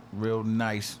player, real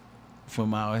nice,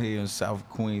 from out here in South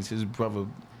Queens. His brother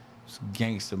was a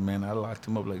gangster, man. I locked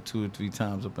him up like 2 or 3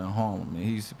 times up in Harlem, and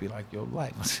he used to be like, "Yo,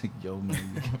 Life." I said, "Yo,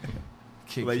 man,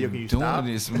 you Like, yo, can keep you doing stop?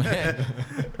 this, man."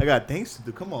 I got things to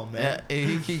do. Come on, man. Yeah,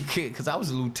 and he because I was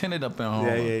a lieutenant up in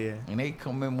Harlem. Yeah. And they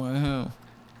come in with him.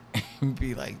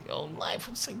 be like, yo, Life.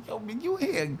 I'm saying, yo, man, you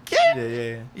here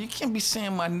again? Yeah. You can't be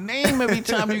saying my name every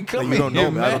time you come Like, you in don't know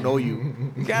here, me. man. I don't know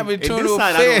you. You got In internal this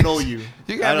side, affairs. I don't know you.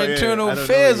 You I got don't- yeah, internal I don't know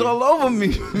affairs you. all over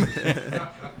me.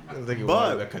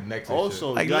 But the connection.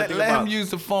 also, Like, you gotta let think him about, use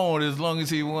the phone as long as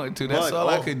he wanted to. That's But- all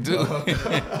I oh. could do.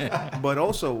 But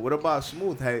also, what about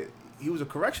Smooth? He was a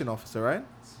correction officer, right?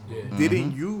 Yeah.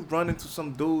 Didn't you run into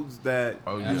some dudes that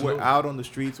Oh, you yeah. were out on the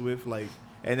streets with, like,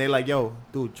 and they're like, "Yo,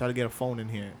 dude, try to get a phone in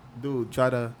here, dude, try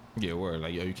to." Yeah, word.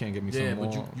 Like, yo, you can't give me Yeah, some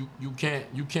but more. you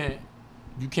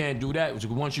can't do that. Because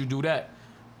once you do that,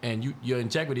 and your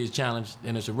integrity is challenged,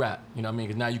 then it's a wrap. You know what I mean?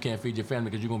 Because now you can't feed your family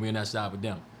because you're gonna be on that side with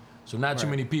them. So not too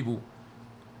Right. many people.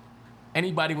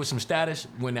 Anybody with some status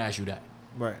wouldn't ask you that.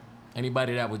 Right.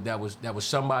 Anybody that was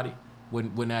somebody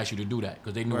wouldn't ask you to do that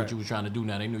because they knew Right. what you were trying to do.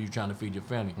 Now they knew you were trying to feed your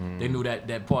family. They knew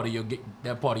that part of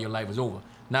your life was over.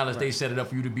 Now unless they Right. set it up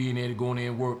for you to be in there, to go in there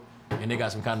and work, and they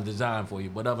got some kind of design for you.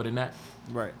 But other than that,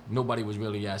 Right. nobody was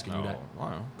really asking you that. Wow.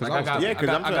 Like, Because I got- Yeah, because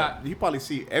I I'm got- saying you probably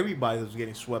see everybody that's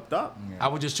getting swept up. I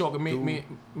was just talking.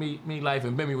 Me, Life,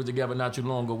 and Bimmy was together not too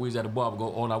long ago. We was at a barbecue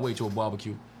on our way to a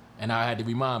barbecue, and I had to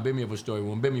remind Bimmy of a story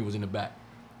when Bimmy was in the back,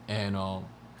 and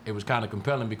it was kind of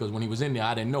compelling because when he was in there,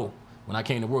 I didn't know. When I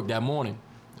came to work that morning,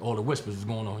 all the whispers was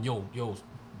going on. Yo,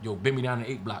 Bimmy down in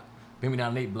the 8 block. Bimmy down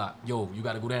in the 8 block. Yo, you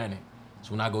got to go down there.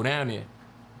 So when I go down there,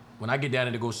 when I get down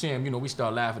there to go see him, we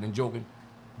start laughing and joking,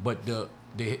 but the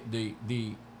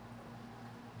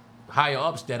higher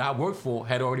ups that I worked for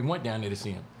had already went down there to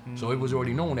see him. So it was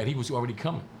already known that he was already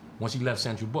coming once he left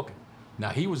Central Booking. Now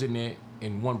he was in there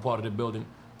in one part of the building.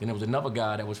 Then there was another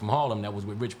guy that was from Harlem that was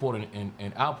with Rich Porter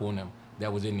and Alpo and them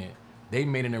that was in there. They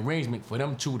made an arrangement for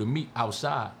them two to meet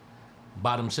outside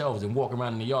by themselves and walk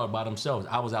around in the yard by themselves.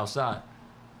 I was outside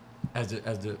as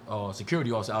the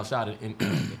security officer outside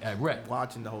at Rec.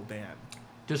 Watching the whole thing happen.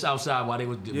 Just outside while they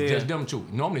was Yeah. just them two.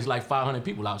 Normally it's like 500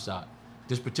 people outside.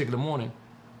 This particular morning,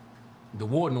 the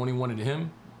warden only wanted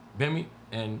him, Bimmy,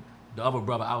 and the other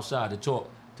brother outside to talk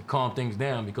to calm things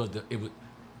down because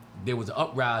there was an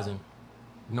uprising,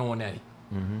 knowing that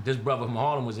this brother from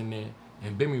Harlem was in there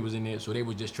and Bimmy was in there, so they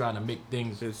were just trying to make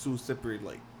things. They're so separate,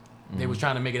 like. They was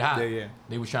trying to make it hot. Yeah.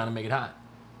 They was trying to make it hot,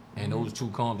 and those two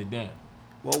calmed it down.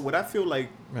 Well, what I feel like,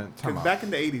 Man, time because out. back in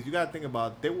the 80s, you got to think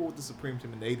about, they were with the Supreme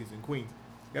Team in the 80s in Queens.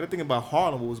 You got to think about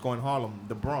Harlem, what was going on in Harlem,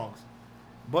 the Bronx.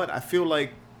 But I feel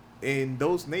like in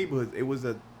those neighborhoods, it was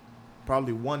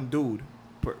probably one dude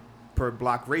per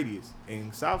block radius.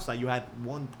 In Southside, you had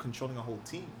one controlling a whole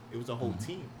team. It was a whole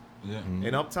team. Yeah.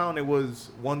 In Uptown, it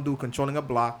was one dude controlling a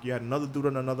block. You had another dude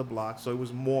on another block. So it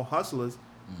was more hustlers.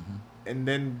 And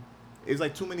then it's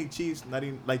like too many chiefs, not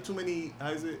even, like too many, how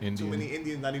is it? Too Indian. many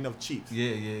Indians, not enough chiefs.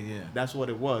 Yeah. That's what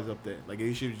it was up there. Like it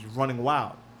was just running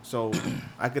wild. So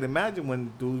I could imagine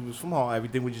when dude was from Hall,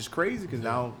 everything was just crazy because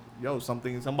now,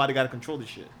 somebody got to control this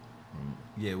shit.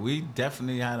 Yeah, we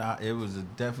definitely it was a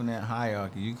definite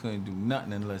hierarchy. You couldn't do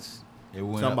nothing unless it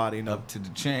went Somebody know. up to the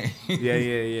chain.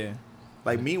 Yeah.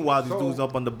 Like meanwhile, these So- dudes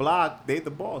up on the block, they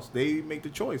the boss. They make the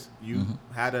choice. You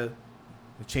had a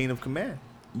chain of command.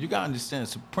 You gotta understand,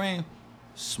 Supreme,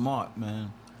 smart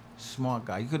man, smart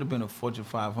guy. He could have been a Fortune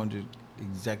 500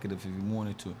 executive if he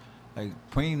wanted to. Like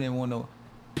Supreme didn't want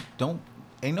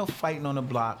ain't no fighting on the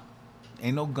block,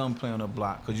 ain't no gunplay on the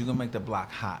block, cause you gonna make the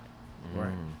block hot.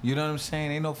 Right. You know what I'm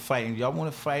saying? Ain't no fighting. Y'all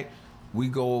want to fight? We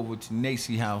go over to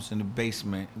Nacy house in the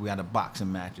basement. We had a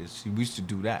boxing matches. See, we used to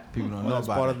do that. People don't know That's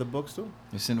about part it. of the books too.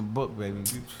 It's in the book, baby.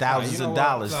 Thousands you know of what?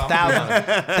 dollars, So I'm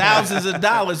gonna be thousands of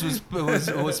dollars was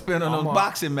spent on I'm those a-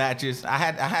 boxing matches. I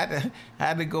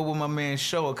had to go with my man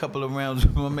Show a couple of rounds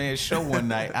with my man Show one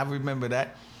night. I remember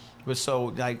that. But so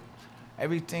like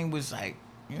everything was like,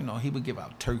 he would give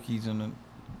out turkeys on the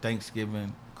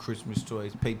Thanksgiving, Christmas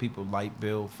toys, pay people light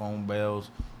bill, phone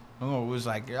bills. It was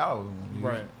like,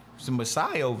 Right. it's a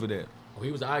messiah over there. Oh,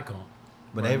 he was an icon.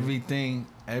 But everything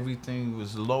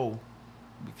was low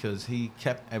because he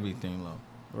kept everything low.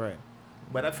 Right.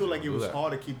 But I feel like it Do was that.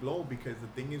 hard to keep low because the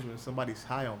thing is when somebody's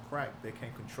high on crack, they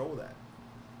can't control that.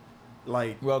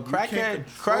 Like Well, you can't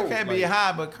control, crackhead be like-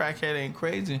 high, but crackhead ain't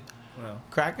crazy. Well,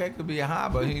 Crackhead could be high,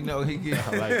 but he get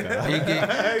I like that. he get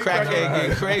crackhead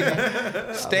get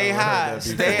crazy. Stay never heard high, that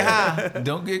stay before. high.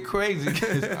 Don't get crazy.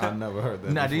 I never heard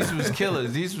that. Nah, before. these was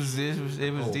killers. These was They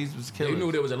killers.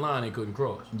 knew there was a line they couldn't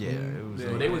cross. Yeah, it was.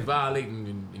 So they was violating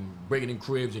and breaking in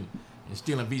cribs and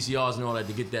stealing VCRs and all that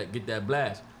to get that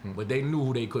blast. But they knew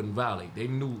who they couldn't violate. They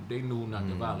knew who not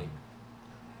to violate.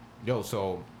 Yo,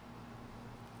 so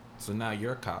now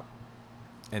you're a cop,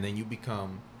 and then you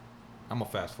become. I'm gonna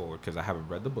fast forward because I haven't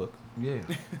read the book, Yeah.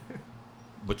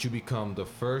 but you become the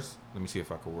first. Let me see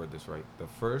if I can word this right. The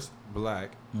first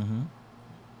black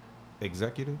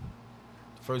executive.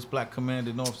 First black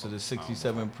commanding officer of the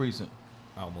 67th precinct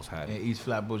I almost had in it. East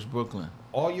Flatbush, Brooklyn,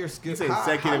 All your You skills. say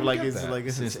executive like it's like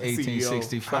it's since a CEO.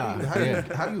 1865. How do you,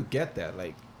 Yeah. how do you get that?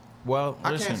 Like, Well,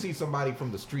 I listen, can't see somebody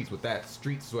from the streets with that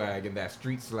street swag and that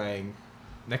street slang.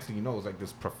 Next thing you know, it's like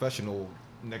this professional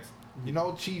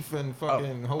chief and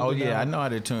fucking. Oh yeah, I know how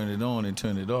to turn it on and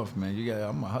turn it off, man.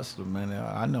 I'm a hustler, man.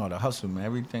 I know how to hustle, man.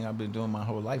 Everything I've been doing my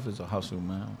whole life is a hustle,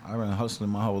 man. I've been hustling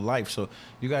my whole life, so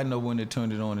you gotta know when to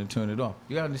turn it on and turn it off.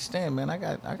 You gotta understand, man. I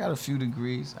got a few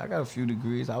degrees.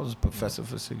 I was a professor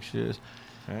for 6 years.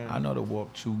 I know to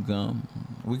walk, chew gum.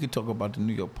 We could talk about the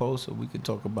New York Post, or we could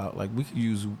talk about we could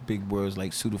use big words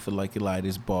like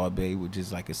pseudofolliculitis barbae, which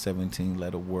is like a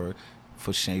 17-letter word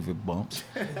for shaving bumps.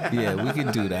 Yeah, we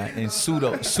can do that. And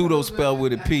pseudo spelled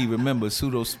with a P. Remember,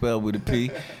 pseudo spelled with a P.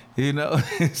 You know,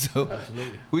 so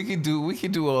we can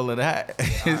do all of that.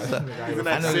 Isn't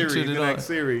that Siri? Isn't that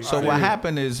Siri? So what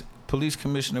happened is Police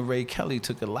Commissioner Ray Kelly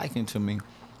took a liking to me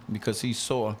because he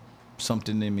saw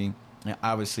something in me, and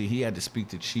obviously he had to speak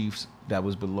to chiefs that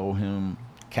was below him,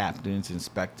 captains,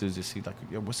 inspectors, to see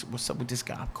yo, what's up with this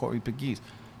guy, Corey Pegues.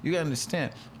 You gotta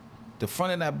understand. The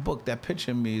front of that book, that picture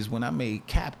of me is when I made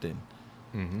captain.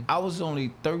 Mm-hmm. I was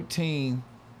only 13.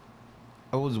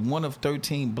 I was one of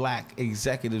 13 black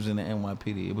executives in the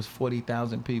NYPD. It was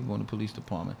 40,000 people in the police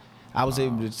department. I was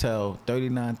able to tell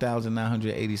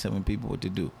 39,987 people what to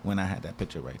do when I had that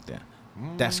picture right there.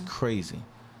 That's crazy.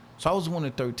 So I was one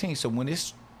of 13. So when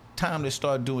it's time to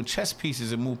start doing chess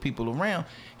pieces and move people around,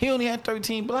 he only had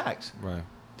 13 blacks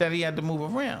that he had to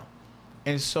move around.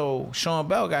 And so Sean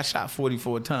Bell got shot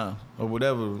 44 times or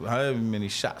whatever, however many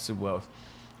shots it was.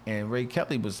 And Ray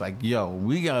Kelly was like, yo,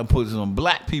 we got to put some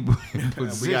black people in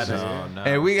position.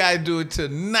 And we got to do it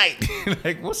tonight.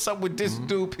 Like, what's up with this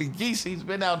dude, Pegues? He's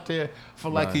been out there for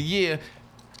like a year.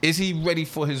 Is he ready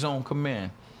for his own command?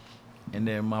 And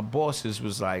then my bosses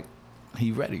was like,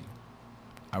 he ready.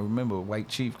 I remember a white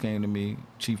chief came to me,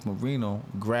 Chief Marino,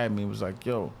 grabbed me and was like,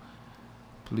 yo,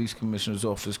 police commissioner's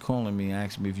office calling me and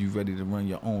asked me if you ready to run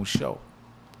your own show.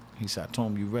 He said, I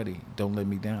told him you ready. Don't let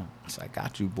me down. I said, I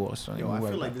got you, boss. Don't Yo, I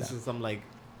feel like this is some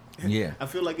yeah. I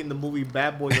feel like in the movie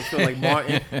Bad Boys, I feel like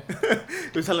Martin.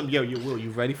 They tell him, yo,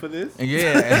 you ready for this?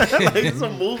 Yeah. Like it's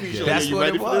a movie show. That's you what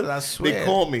ready it for was. this? I swear. They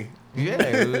call me. Yeah,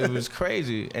 it was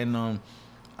crazy. And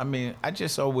I mean, I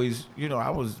just always, I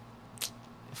was,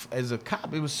 as a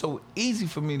cop, it was so easy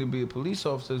for me to be a police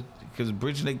officer because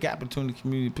bridging the gap between the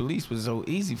community police was so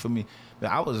easy for me.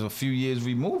 I was a few years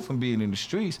removed from being in the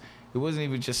streets. It wasn't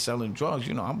even just selling drugs.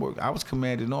 I was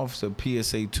commanding officer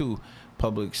PSA 2,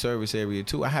 Public Service Area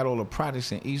 2. I had all the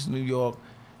projects in East New York,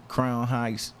 Crown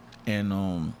Heights,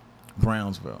 and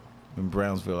Brownsville. In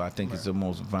Brownsville, I think it's the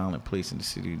most violent place in the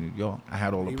city of New York. I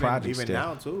had all the projects even there.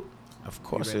 Now too. Of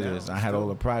course Even it now, is. I had all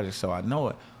the projects, so I know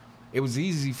it. It was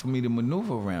easy for me to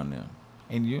maneuver around them.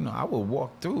 And, I would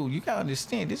walk through. You got to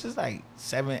understand, this is like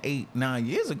 7, 8, 9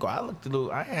 years ago.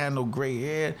 I had no gray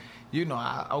hair.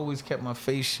 I always kept my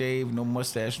face shaved, no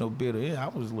mustache, no beard. Yeah, I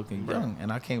was looking young.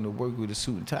 And I came to work with a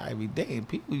suit and tie every day. And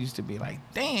people used to be like,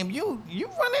 damn, you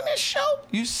running this show?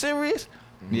 You serious?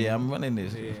 Mm-hmm. Yeah, I'm running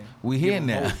this. Yeah. We here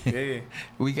now. Yeah.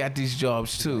 We got these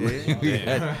jobs too.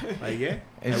 Yeah.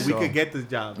 And so, we could get this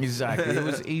job. Exactly. It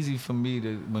was easy for me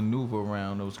to maneuver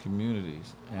around those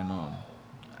communities. And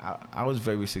I was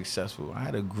very successful. I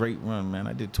had a great run, man.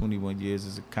 I did 21 years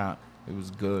as a cop. It was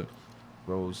good.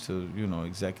 Rose to,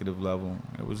 executive level.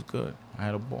 It was good. I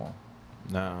had a ball.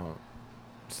 Now,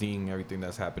 seeing everything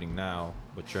that's happening now,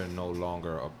 but you're no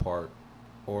longer a part,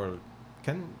 or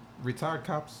can retired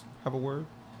cops have a word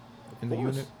in the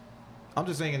unit? I'm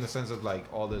just saying in the sense of like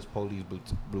all this police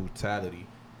brutality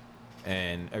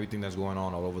and everything that's going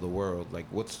on all over the world. Like,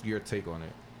 what's your take on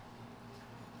it?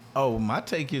 Oh, my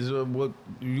take is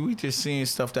we just seeing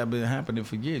stuff that been happening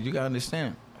for years. You gotta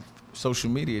understand, social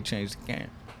media changed the game.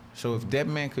 So if Dead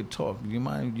Man Could Talk, you know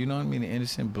what I mean? The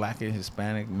innocent black and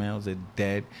Hispanic males are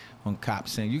dead on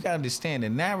cops saying, you gotta understand the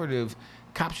narrative.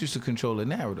 Cops used to control the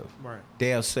narrative. Right.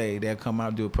 They'll come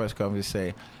out, do a press conference,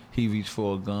 say he reached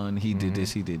for a gun, he did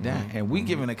this, he did that, and we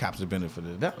giving the cops the benefit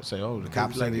of the doubt. Say, oh, the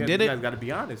cops said he did it. You guys gotta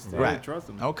be honest. Right. Trust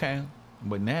them. Okay,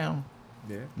 but now,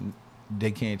 yeah,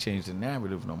 they can't change the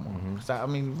narrative no more. Cause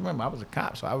remember, I was a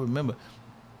cop, so I remember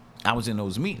I was in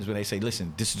those meetings where they say,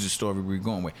 listen, this is the story we're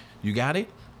going with. You got it?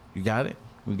 You got it?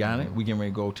 We got it? We getting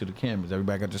ready to go to the cameras.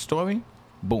 Everybody got the story?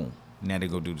 Boom. Now they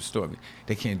go do the story.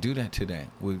 They can't do that today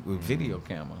with video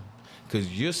camera.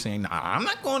 Because you're saying, nah, I'm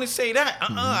not going to say that.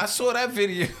 I saw that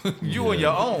video. You on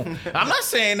your own. I'm not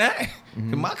saying that.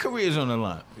 My career's on the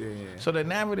line. Yeah. So the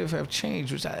narrative have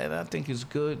changed, which I think is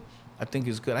good. I think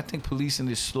it's good. I think policing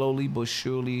is slowly but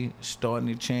surely starting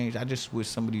to change. I just wish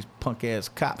some of these punk ass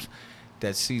cops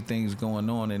that see things going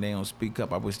on and they don't speak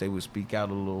up, I wish they would speak out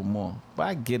a little more. But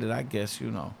I get it, I guess,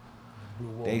 you know.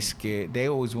 They scared. They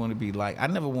always want to be liked. I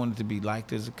never wanted to be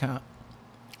liked as a cop.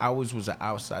 I always was an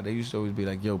outsider. They used to always be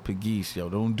like, yo, Pegues, yo,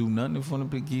 don't do nothing in front of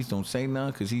Pegues. Don't say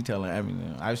nothing, because he telling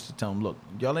everything. I used to tell him, look,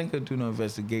 y'all ain't going to do no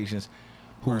investigations.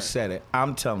 Who said it?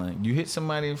 I'm telling. You hit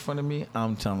somebody in front of me,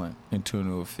 I'm telling.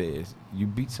 Internal affairs. You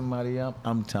beat somebody up,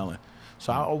 I'm telling.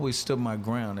 So I always stood my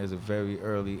ground as a very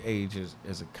early age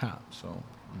as a cop. So,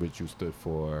 Which you stood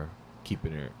for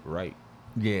keeping it right.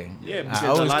 yeah. Yeah, I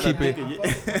always keep it.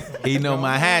 He know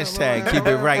my hashtag, keep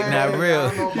it right, not real.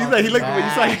 He's like, he looked at me.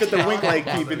 You saw he got the wink like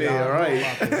keeping it all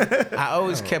right. I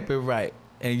always kept it right.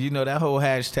 And you know, that whole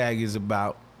hashtag is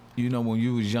about, you know, when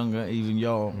you was younger, even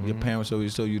y'all, your parents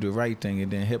always told you the right thing,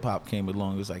 and then hip hop came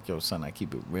along. It was like, yo, son, I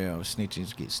keep it real.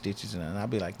 Snitches get stitches, and I'd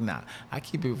be like, nah, I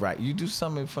keep it right. You do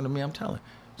something in front of me, I'm telling.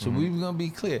 So we gonna be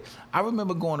clear. I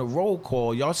remember going to roll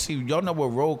call. Y'all know what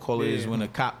roll call is when a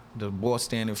cop, the boss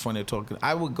stand in front of talking.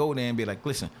 I would go there and be like,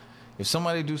 listen, if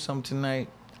somebody do something tonight,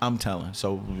 I'm telling.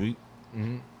 So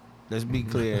let's be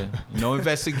clear. No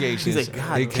investigations. He's like,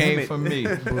 God it damn came it. from me.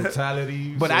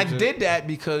 Brutality. But I did that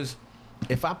because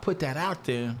if I put that out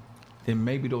there, then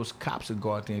maybe those cops would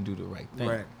go out there and do the right thing.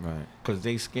 Right. Right. Because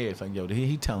they scared. It's like, yo,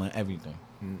 he telling everything.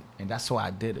 And that's why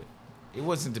I did it. It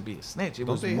wasn't to be a snitch. It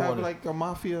Don't was they more have to, like a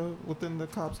mafia within the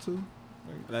cops too?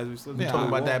 As we still you Yeah, talking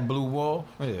about I- that blue wall?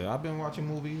 Oh, yeah, I've been watching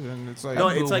movies and it's like No,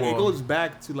 Blue it's like it Wall. goes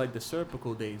back to like the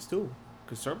Serpico days too,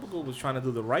 because Serpico was trying to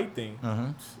do the right thing. Uh-huh.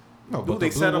 no, Dude, but they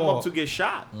the set Blue him Wall- up to get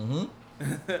shot. Mm-hmm.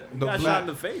 He got shot in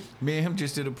the face. Me and him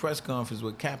just did a press conference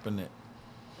with Kaepernick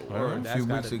a That's few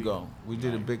gotta weeks be- ago. We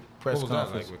did a big press What was that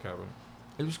conference. like with Kaepernick?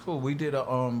 It was cool. We did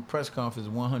a press conference,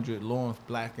 100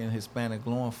 black and Hispanic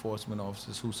law enforcement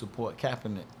officers who support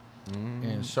Kaepernick.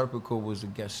 And Serpico was a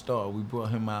guest star. We brought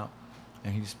him out,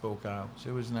 and he spoke out. So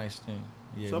it was a nice thing.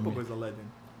 Yeah, Serpico's a legend.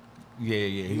 yeah,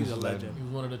 he He's was a a legend. He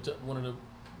was one of the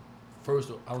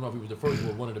first. I don't know if he was the first,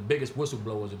 but one of the biggest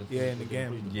whistleblowers in the in the game.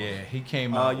 police department. Yeah, he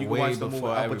came out You can way watch the movie. before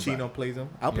Al everybody. Pacino plays him.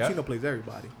 Al Yep. Pacino plays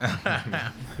everybody.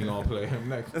 You gonna play him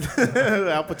next?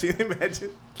 Al Pacino,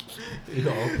 imagine. You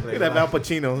gonna play Look at Al live.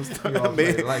 Pacino. You gonna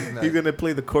play Man, live he's next. gonna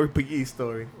play the Corey Pegues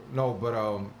story. No,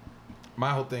 but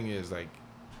my whole thing is like,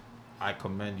 I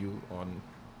commend you on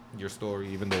your story,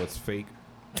 even though it's fake.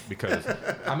 Because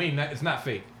I mean, it's not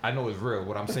fake. I know it's real.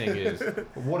 What I'm saying is,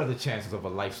 what are the chances of a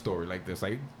life story like this?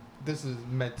 Like, this is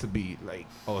meant to be like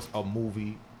a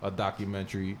movie, a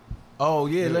documentary. Oh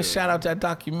yeah, let's Yeah. shout out that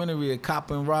documentary, A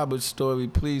Cop and Robert Story.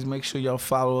 Please make sure y'all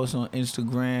follow us on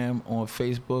Instagram, on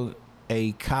Facebook,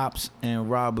 A Cops and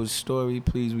Robert Story.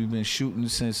 Please, we've been shooting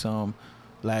since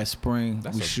last spring.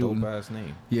 That's we a shooting. dope ass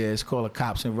name. Yeah, it's called A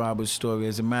Cops and Robert Story.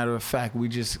 As a matter of fact, the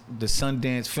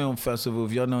Sundance Film Festival.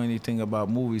 If y'all know anything about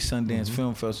movies, Sundance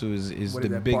Film Festival is What the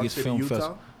is that, biggest Park City, film Utah?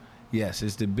 festival. Yes,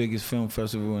 it's the biggest film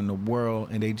festival in the world,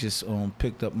 and they just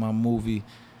picked up my movie,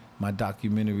 my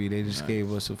documentary. They just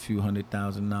gave us a few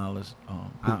 $100,000.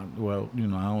 Well, you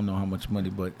know, I don't know how much money,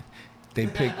 but they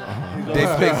picked.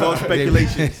 It's all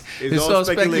speculation. It's all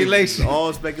speculation.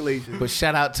 All speculation. But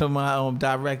shout out to my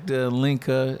director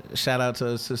Linka. Shout out to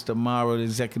her sister Mara, the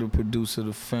executive producer of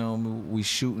the film. We've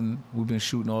been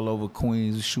shooting all over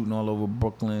Queens, shooting all over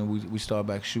Brooklyn. We start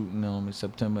back shooting in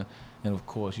September, and of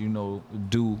course, you know,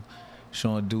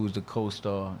 Sean Dew is the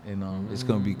co-star, and it's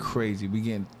gonna be crazy. We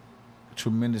getting a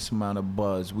tremendous amount of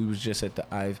buzz. We was just at the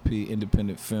IFP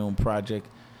Independent Film Project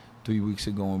 3 weeks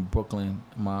ago in Brooklyn.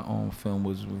 My own film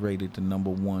was rated the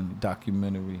 #1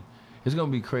 documentary. It's gonna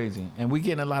be crazy, and we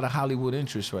getting a lot of Hollywood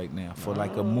interest right now for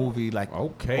like a movie, like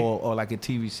Okay. or like a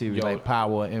TV series, Yo. like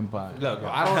Power or Empire. Look,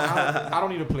 I don't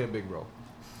need to play a big role.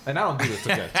 And I don't do this to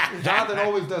guests. Jonathan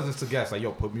always does this to guests. Like,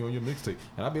 yo, put me on your mixtape.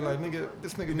 And I'll be like, nigga,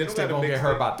 this nigga don't mixtape got a gonna get mixtape.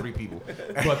 heard by 3 people.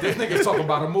 But this nigga's talking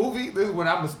about a movie. This is when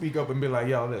I'm gonna speak up and be like,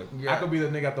 yo, look, Yeah. I could be the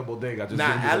nigga at the bodega. Just Nah,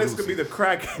 give me the Alex could be Lucy. the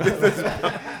crack.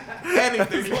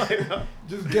 Anything.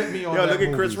 Just get me on Yo, that look at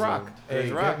movie, Chris son. Rock. Hey,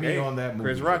 Chris Rock. get me hey, on that movie.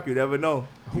 Chris Rock, you never know.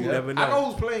 You Yeah. never know. I know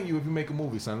who's playing you if you make a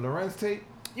movie, son. Lorenz Tate.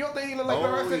 You don't think he look like Oh,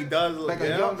 Lorenz Tate? he does look- like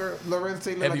yeah. a younger Lorenz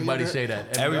Tate. Look Everybody like a say younger...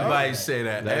 that. Everybody say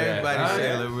that. Everybody say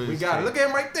Yeah. Lorenz We got it. Tate. Look at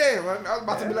him right there. Man. I was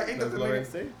about to be like, ain't that That's the Lorenz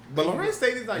nigga? Tate. But Lorenz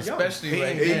Tate is not young. Especially He right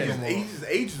ain't He there. young. just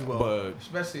ages well. But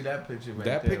Especially that picture right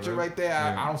that there. picture right there,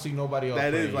 I don't see nobody else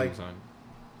That is playing like- you, son.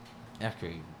 That's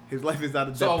crazy. His life is not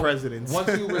a dead So president.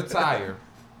 once you retire,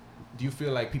 do you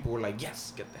feel like people were like,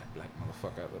 yes, get that black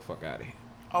motherfucker the fuck out of here?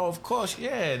 Oh, of course,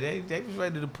 yeah. They was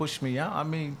ready to push me out. I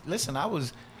mean, listen, I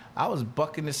was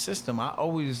bucking the system. I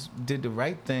always did the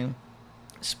right thing,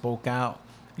 spoke out.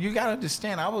 You gotta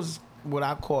understand, I was what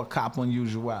I call cop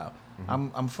unusual.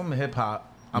 I'm from hip hop.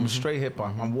 I'm straight hip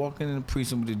hop. I'm walking in the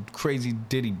precinct with a crazy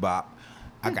Diddy bop.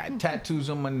 I got tattoos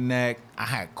on my neck. I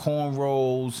had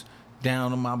cornrows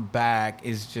down on my back.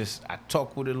 It's just, I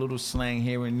talk with a little slang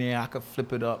here and there. I could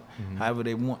flip it up however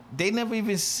they want. They never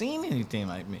even seen anything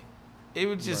like me. It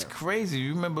was just crazy.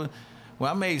 You remember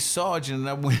when I made Sergeant and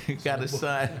I went and got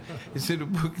assigned to the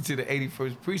book to the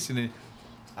 81st Precinct, and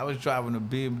I was driving a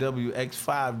BMW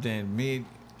X5 then.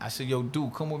 I said, yo,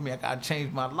 dude, come with me. I got to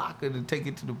change my locker to take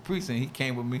it to the precinct. He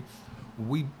came with me.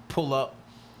 We pull up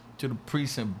to the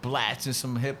precinct, blasting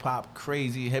some hip-hop,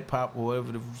 crazy hip-hop, or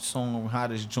whatever the song,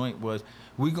 hottest joint was.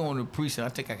 We go in the precinct. I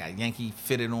think I got Yankee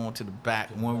fitted on to the back,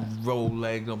 one row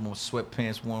leg up, on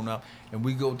sweatpants warmed up. And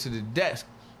we go to the desk,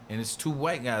 and it's two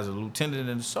white guys, a lieutenant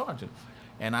and a sergeant.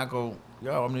 And I go,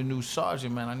 yo, I'm the new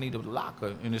sergeant, man. I need a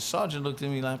locker. And the sergeant looked at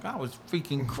me like I was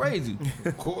freaking crazy.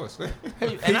 Of course. And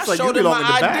I like, showed "You him belong in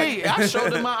the my back." ID. I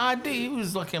showed him my ID. He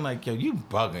was looking like, yo, you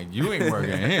bugging. You ain't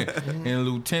working here. And the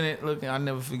lieutenant looking, I'll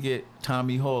never forget,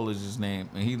 Tommy Hall is his name.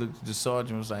 And he looked at the sergeant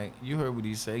and was like, you heard what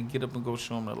he said. Get up and go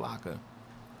show him the locker.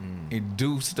 And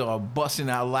dude started busting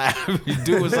out laughing.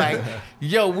 Dude was like,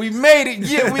 yo, we made it.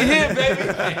 Yeah, we here, baby.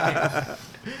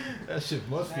 That shit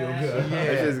must feel good.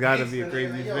 That just gotta be a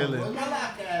crazy feeling.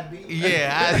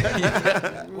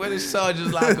 Yeah, where the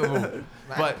sergeant's locker room.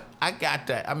 But I got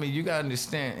that. I mean, you gotta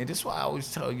understand, and this is why I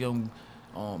always tell young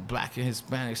black and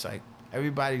Hispanics, like,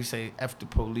 everybody say F the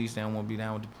police, they don't want to be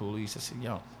down with the police. I said,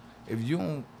 yo, if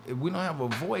we don't have a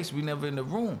voice, we never in the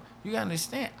room. You gotta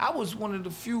understand. I was one of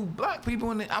the few black people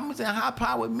I was in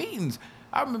high-powered meetings.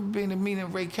 I remember being in a meeting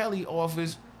in Ray Kelly's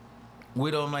office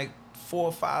with like 4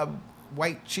 or 5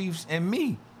 white chiefs and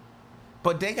me.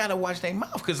 But they gotta watch their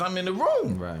mouth because I'm in the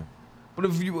room. Right. But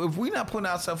if we not putting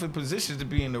ourselves in positions to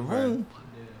be in the room,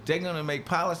 they're gonna make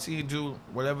policy and do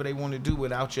whatever they want to do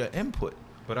without your input.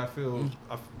 But I feel,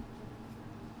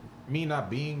 me not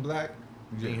being black,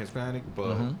 being Hispanic,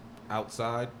 but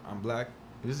outside, I'm black.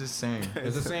 It's the same.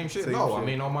 It's the same shit. Same No, shit. I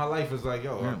mean, all my life is like,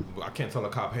 yo, I can't tell a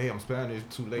cop, hey, I'm Spanish,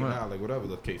 too late now, like whatever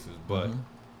the case is. But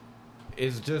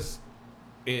it's just,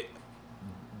 it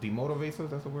demotivates us,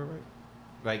 that's the word, right?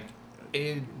 Like,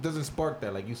 it doesn't spark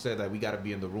that. Like you said, that we got to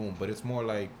be in the room. But it's more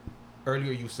like,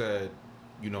 earlier you said,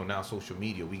 you know, now social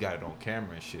media, we got it on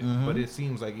camera and shit. But it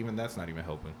seems like even that's not even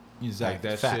helping. Exactly.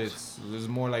 Like, that Facts. it's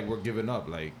more like we're giving up.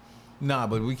 Like, Nah,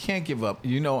 but we can't give up.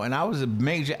 You know, and I was a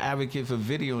major advocate for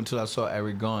video until I saw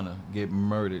Eric Garner get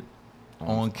murdered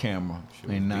on camera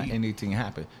and not deep. anything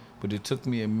happened. But it took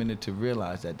me a minute to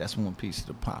realize that that's one piece of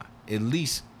the pie. At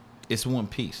least it's one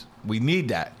piece. We need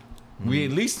that. We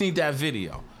at least need that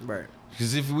video. Right.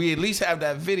 Because if we at least have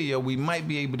that video, we might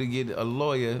be able to get a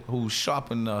lawyer who's sharp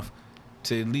enough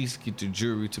to at least get the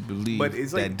jury to believe But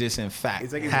it's that like- this in fact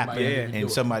it's like it's- happened yeah.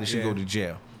 and somebody should Yeah. go to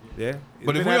jail. Yeah.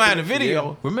 But if we don't have the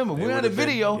video, remember, we don't have the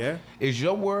video, Yeah. it's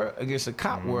your word against the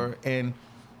cop word, and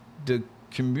the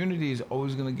community is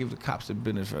always going to give the cops the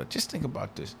benefit. Just think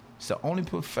about this. It's the only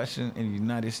profession in the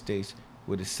United States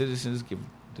where the citizens give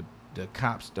the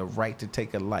cops the right to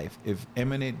take a life if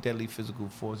imminent deadly physical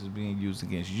force is being used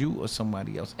against you or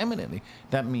somebody else imminently.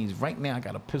 That means right now I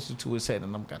got a pistol to his head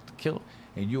and I'm got to kill him.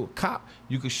 And you're a cop,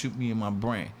 you can shoot me in my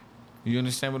brain. You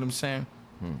understand what I'm saying?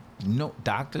 No,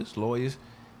 doctors, lawyers,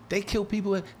 they kill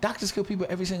people. Doctors kill people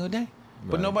every single day.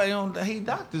 But nobody don't hate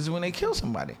doctors when they kill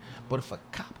somebody. But if a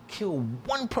cop kill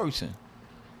one person,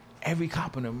 every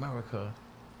cop in America,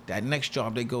 that next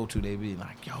job they go to, they be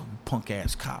like, yo, punk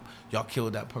ass cop, y'all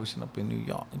killed that person up in New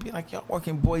York. It'd be like, y'all work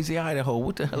in Boise, Idaho.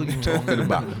 What the hell are you talking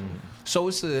about? So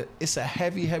it's a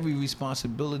heavy, heavy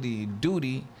responsibility and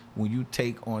duty when you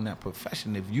take on that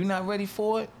profession. If you're not ready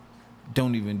for it,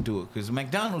 don't even do it. Because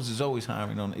McDonald's is always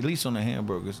hiring on, at least on the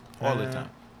hamburgers, all the time.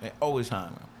 They always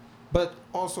hiring. but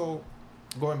also,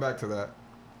 going back to that,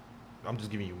 I'm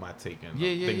just giving you my take and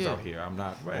things out here. I'm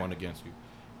not going against you.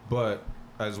 But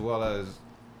as well as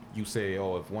you say,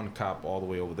 oh, if one cop all the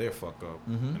way over there fuck up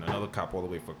and another cop all the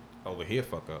way over here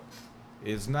fuck up,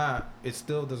 it's not, it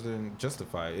still doesn't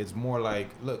justify it. It's more like,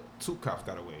 look, 2 cops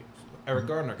got away. Eric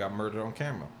Gardner got murdered on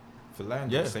camera.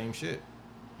 Philander, same shit.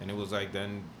 And it was like,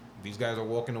 then these guys are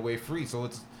walking away free. So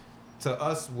it's, to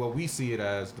us, what we see it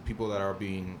as, the people that are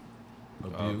being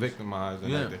victimized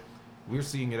and everything, we're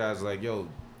seeing it as like, yo,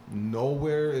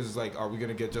 nowhere is like, are we going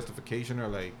to get justification or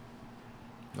like,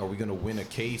 are we going to win a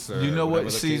case? Or You know what?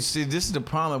 whatever the See, case? this is the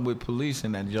problem with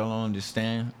policing that y'all don't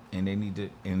understand, and they need to.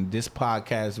 In this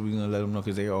podcast, we're gonna let them know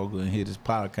because they all gonna hear this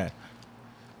podcast.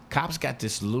 Cops got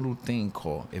this little thing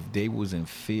called if they was in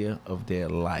fear of their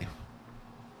life,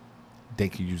 they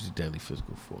could use the deadly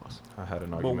physical force. I had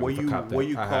an But argument what with a you cop that what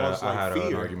you I had, call a, I had like an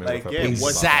fear? argument Like with a yeah, police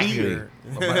what's officer.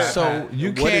 Exactly. fear? So you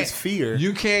What can't. is fear?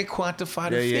 You can't quantify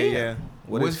the Yeah, fear. yeah, yeah.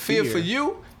 What What's is fear fear? for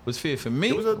you? What's fear for me?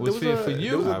 There was a, What's fear for there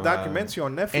you? was a I've, documentary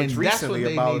on and Netflix that's what recently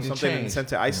they about need to something change. sent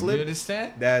to You Iceland.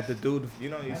 understand? That the dude,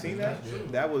 you seen that?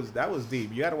 That was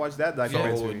deep. You got to watch that So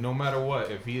documentary. no matter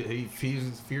what, if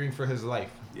he's fearing for his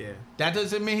life, Yeah. That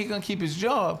doesn't mean he's gonna keep his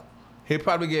job. He'll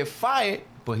probably get fired,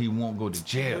 but he won't go to he'll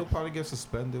jail. probably get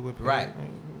suspended with Right.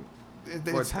 It's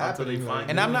Until they happening. find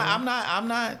And him. I'm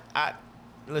not.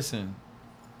 Listen.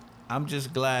 I'm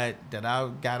just glad that I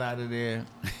got out of there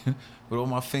with all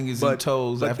my fingers and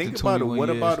toes but after think 21 about it. What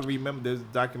years. about remember? There's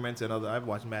documents and other. I've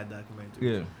watched mad documentaries.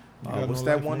 Yeah. You got What's no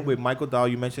that life, one man. with Michael Dahl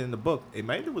you mentioned in the book?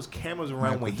 Imagine there was cameras around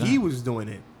Michael when Dahl. he was doing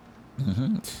it.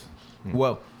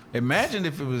 Well, imagine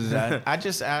if it was that. I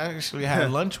actually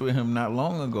had lunch with him not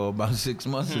long ago, about 6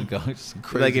 months ago. It's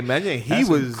crazy. Like imagine he That's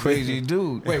a was crazy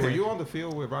dude. Wait, were you on the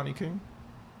field with Ronnie King?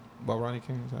 While Ronnie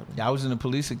King was happening? Yeah, I was in the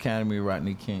police academy,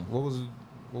 Rodney King. What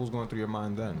was going through your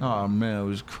mind then? Oh man, it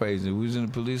was crazy. We was in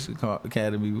the police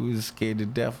academy. We was scared to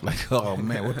death. Like, oh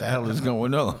man, what the hell is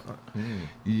going on?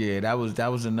 Yeah, that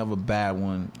was another bad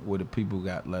one where the people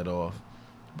got let off.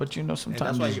 But And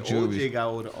sometimes that's it's why jury. OJ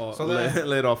got So then-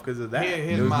 let off because of that.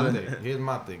 Here's It was my a- thing. Here's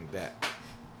my thing. That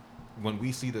when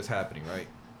we see this happening, right?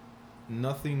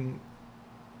 Nothing,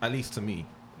 at least to me,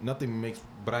 nothing makes.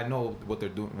 But I know what they're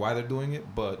doing, why they're doing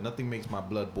it. But nothing makes my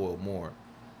blood boil more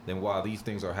than while these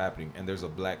things are happening, and there's a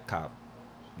black cop,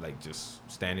 like just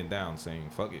standing down, saying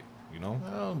 "fuck it,"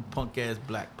 Oh, punk ass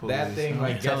black police. That thing I'm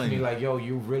like gets telling me you. like, yo,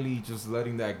 you really just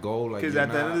letting that go, like. Because you're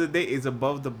at the end not- of the day, it's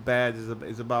above the badge.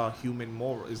 It's about human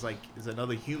moral. It's like it's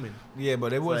another human. Yeah,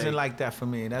 but it wasn't like- like that for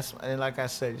me. And like I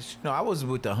said, I was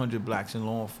with the 100 Blacks in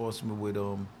law enforcement with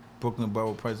Brooklyn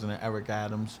Borough President Eric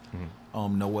Adams,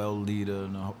 Noel Leader,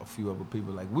 and a few other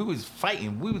people. Like we was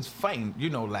fighting.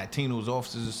 Latinos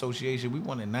Officers Association. We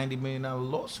won a $90 million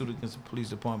lawsuit against the police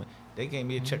department. They gave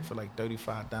me a check for like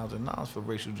 $35,000 for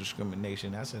racial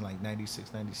discrimination. That's in like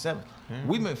 96, 97.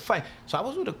 We been fighting. So I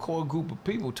was with a core group of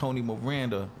people, Tony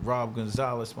Miranda, Rob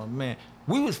Gonzalez, my man.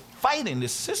 We was fighting the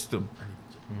system.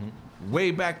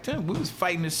 Way back then, we was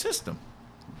fighting the system.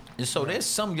 And so there's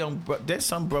some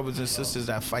brothers and sisters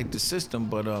that fight the system,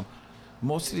 but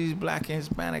most of these black and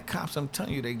Hispanic cops, I'm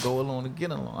telling you, they go along to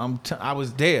get along. I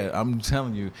was there. I'm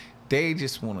telling you, they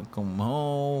just want to come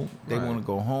home. They Right. want to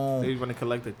go home. They want to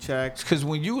collect the checks. Because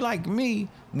when you like me,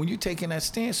 when you taking that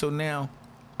stance, so now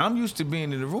I'm used to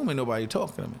being in the room and nobody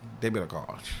talking to me. They be like,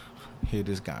 oh, here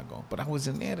this guy go. But I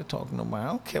wasn't there to talk to nobody. I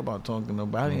don't care about talking to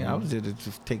nobody. I was there to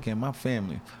just take care of my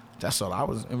family. That's all I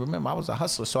was. And remember, I was a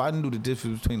hustler, so I knew the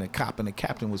difference between a cop and a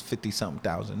captain was 50-something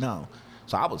thousand now.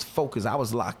 So I was focused. I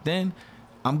was locked in.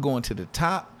 I'm going to the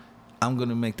top. I'm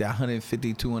gonna make that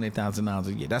 $150,000, $200,000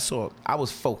 a year. That's all. I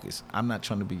was focused. I'm not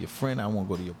trying to be your friend. I won't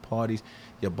go to your parties,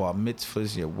 your bar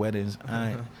mitzvahs, your weddings.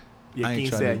 I ain't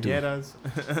trying to do.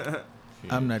 Quinceañeras.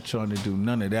 I'm not trying to do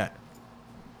none of that.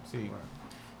 See,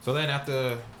 so then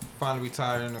after finally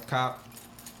retiring a cop,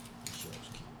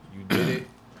 you did it.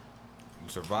 You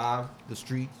survived the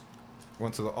streets.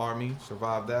 Went to the army.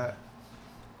 Survived that.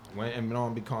 Went and went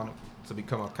on to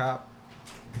become a cop.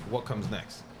 What comes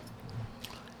next?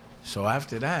 So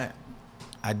after that,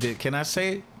 I did. Can I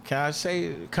say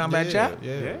Combat Jack?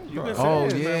 Yeah, you Bro. can say Oh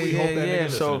it, yeah, man. We yeah, hope that yeah.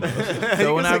 nigga So, listen.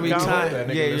 so when I You can say Combat. retired,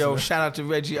 That yeah, nigga yo, listen. shout out to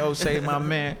Reggie Osei,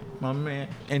 my man,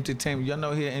 entertainment. Y'all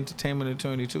know he an entertainment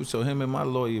attorney too. So him and my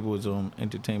lawyer was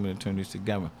entertainment attorneys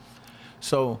together.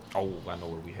 So Oh, I know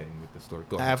where we heading with this story.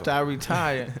 Go ahead, after I talk.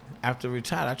 retired,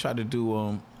 I tried to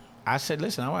do. I said,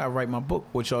 listen, I want to write my book.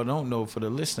 What y'all don't know for the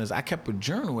listeners, I kept a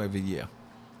journal every year.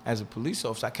 As a police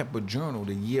officer, I kept a journal,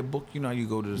 the yearbook. You know, how you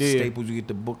go to the Yeah. Staples, you get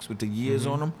the books with the years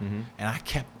on them. And I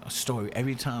kept a story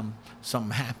every time something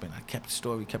happened. I kept a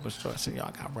story. I said, yo, I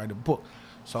got to write a book.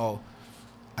 So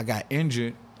I got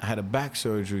injured. I had a back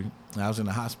surgery. And I was in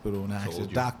the hospital, and I asked the Told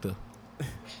you. doctor,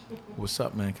 what's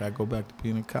up, man? Can I go back to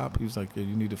being a cop? He was like, yeah,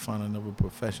 you need to find another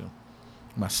profession.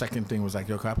 My second thing was like,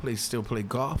 yo, can I still play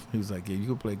golf? He was like, yeah, you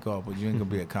can play golf, but you ain't going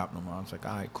to be a cop no more. I was like,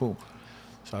 all right, cool.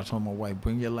 So I told my wife,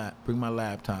 bring my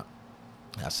laptop.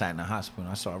 I sat in the hospital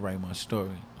and I started writing my story.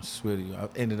 I swear to you, I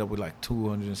ended up with like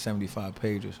 275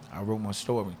 pages. I wrote my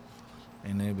story.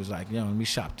 And then it was like, yo, let me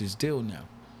shop this deal now.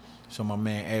 So my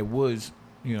man Ed Woods,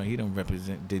 he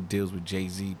did deals with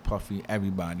Jay-Z, Puffy,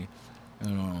 everybody.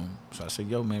 And so I said,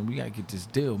 yo, man, we got to get this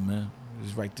deal, man.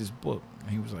 Let's write this book. And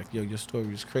he was like, yo, your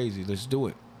story is crazy. Let's do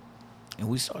it. And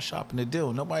we started shopping the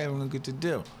deal. Nobody ever gonna get the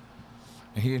deal.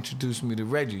 And he introduced me to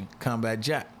Reggie, Combat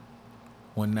Jack,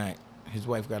 one night. His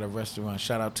wife got a restaurant.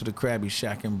 Shout out to the Krabby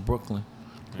Shack in Brooklyn.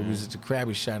 It was at the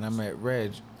Krabby Shot, and I met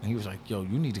Reg, and he was like, "Yo,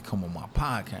 you need to come on my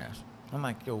podcast." I'm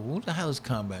like, "Yo, who the hell is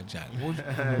Combat Jack? What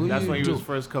That's you when he do?" was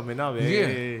first coming up. Yeah.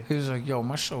 Yeah. He was like, "Yo,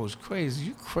 my show is crazy.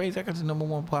 You crazy? I got the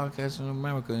 #1 podcast in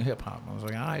America in hip hop." I was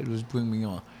like, "All right, just bring me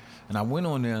on." And I went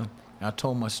on there, and I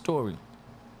told my story,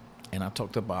 and I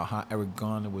talked about how Eric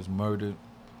Garner was murdered,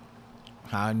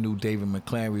 how I knew David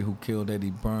McClary, who killed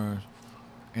Eddie Burns,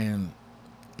 and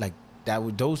like that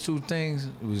with those two things,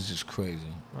 it was just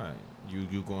crazy. Right.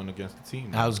 You going against the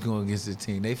team. I was going against the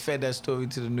team. They fed that story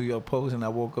to the New York Post, and I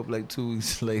woke up like 2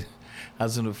 weeks later. I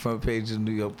was on the front page of the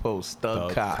New York Post.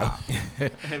 Thug cop.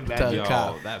 Thug Yo,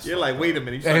 cop. that's You're like, wait a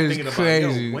minute. You It start was thinking about,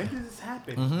 crazy. yo, when did this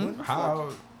happen? Mhm. When the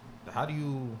fuck? how do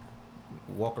you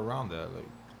walk around that? Like,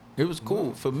 It was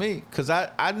cool for me because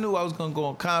I knew I was going to go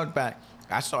on Combat.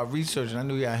 I started researching. I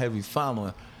knew he had a heavy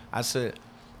following. I said,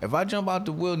 if I jump out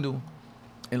the window,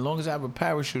 as long as I have a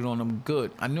parachute on, I'm good.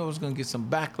 I knew I was going to get some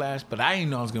backlash, but I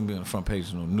didn't know I was going to be on the front page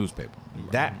of the newspaper.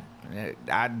 That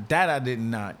I did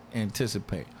not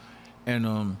anticipate.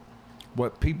 And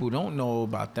what people don't know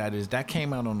about that is that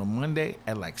came out on a Monday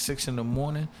at like 6 in the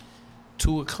morning,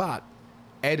 2 o'clock.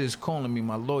 Ed is calling me.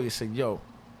 My lawyer said, "Yo,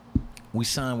 we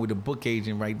signed with a book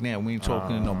agent right now. We ain't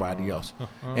talking to nobody else."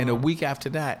 And a week after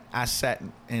that, I sat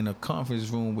in a conference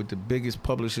room with the biggest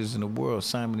publishers in the world,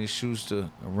 Simon &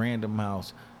 Schuster, Random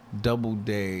House,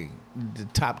 Doubleday, the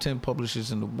top 10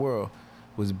 publishers in the world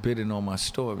was bidding on my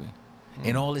story.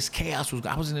 And all this chaos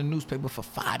I was in the newspaper for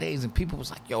 5 days, and people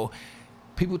was like, "Yo,"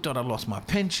 people thought I lost my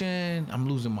pension, I'm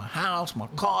losing my house, my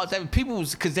cars. People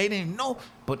was, because they didn't know.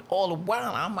 But all the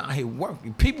while, I'm out here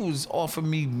working. People was offering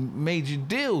me major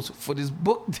deals for this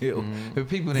book deal. But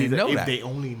people didn't know if that. they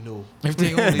only knew. If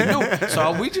they only knew.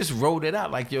 So we just wrote it out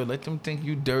like, yo, let them think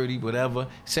you dirty, whatever.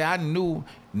 Say, I knew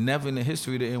never in the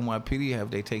history of the NYPD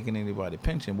have they taken anybody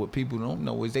pension. What people don't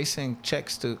know is they send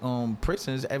checks to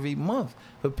prisons every month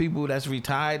for people that's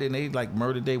retired and they like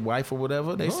murdered their wife or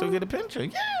whatever. They still get a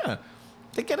pension. Yeah.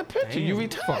 They get a pension. You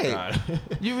retired.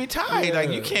 You retired.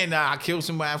 Like, you can't, I kill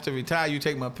somebody after retire, you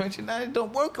take my pension. Nah, it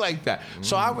don't work like that.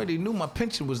 So I already knew my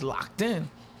pension was locked in.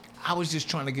 I was just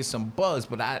trying to get some buzz,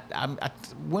 but I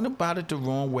went about it the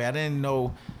wrong way. I didn't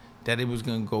know that it was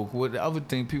going to go. What the other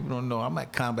thing people don't know, I'm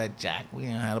at Combat Jack. We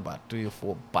had about 3 or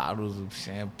 4 bottles of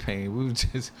champagne. We was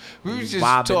just Vibing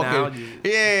out, talking.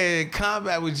 Yeah,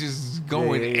 Combat was just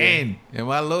going in. And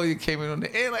my lawyer came in on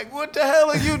the end like, "What the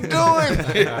hell are you doing?"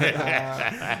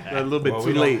 A little bit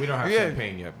too late. We don't have Yeah.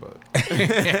 champagne yet, but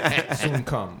soon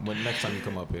come. When next time you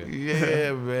come up here.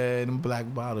 Yeah, man. Them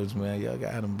black bottles, man. Y'all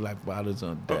got them black bottles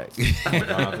on deck.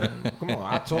 Come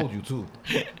on, I told you too.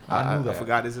 I knew I that.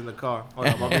 forgot this in the car. Hold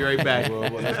on, I'll be right back. Well,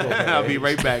 let's go back. I'll be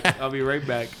right back. I'll be right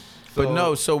back. But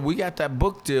no, so we got that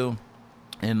book deal,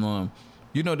 and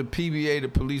you know the PBA, the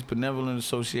Police Benevolent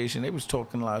Association, they was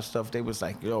talking a lot of stuff. They was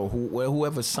like, "Yo,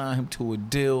 whoever signed him to a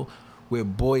deal, we're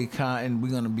boycotting.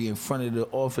 We're gonna be in front of the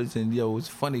office." And yo, it's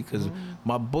funny because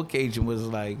my book agent was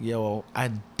like, "Yo, I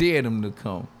dared him to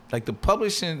come." Like the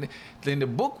publishing, in the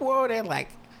book world, they're like,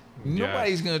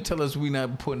 nobody's gonna tell us we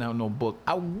not putting out no book.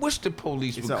 I wish the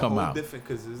police It's would a come whole out. different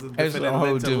because it's a It's different a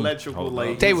whole different- intellectual.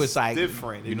 Like They it's was like,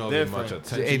 different. You know, It's there's different. much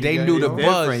attention. And they you knew the get, It's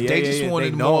buzz. different. They Yeah, just yeah,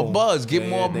 wanted they more know. buzz. Get Yeah,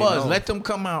 more they buzz. know. Let them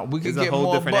come out. We could It's a get whole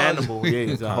more different buzz. animal. Yeah,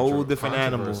 it's a whole different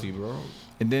animal. Controversy, bro.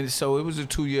 And then, so it was a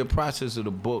 2-year process of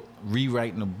the book,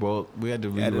 rewriting the book. We had to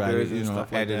rewrite Editors it, and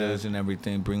stuff like editors that. and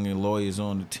everything, bringing lawyers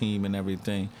on the team and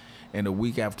everything. And a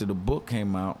week after the book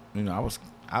came out, I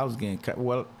was getting cut.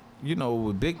 Well,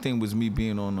 the big thing was me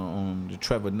being on the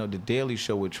Trevor Noah, the Daily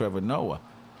Show with Trevor Noah.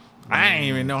 I didn't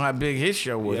even know how big his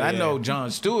show was. Yeah, I know yeah.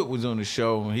 Jon Stewart was on the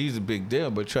show, and he's a big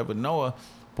deal. But Trevor Noah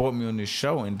brought me on this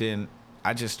show, and then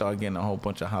I just started getting a whole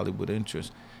bunch of Hollywood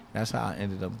interest. That's how I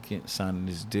ended up signing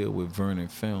this deal with Vernon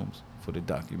Films for the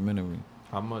documentary.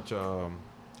 How much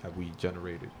have we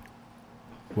generated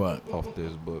What? off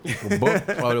this book? The book?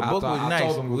 Oh, the book was I nice.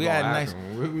 told them We gonna had ask nice.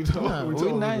 him. We told Nah, we we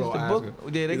told them nice. we The gonna book. ask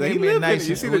him. Yeah, they He's like, gave he me a living nice. it.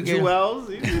 You see we the gave- jewels?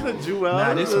 You see the jewels?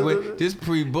 Nah, this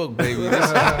pre-book, baby.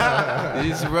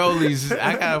 This rollies.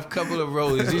 I got a couple of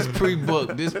rollies.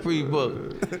 This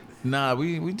pre-book. Nah,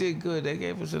 we did good. They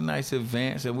gave us a nice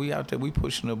advance, and we out there. We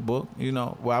pushing the book.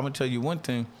 Well, I'm gonna tell you one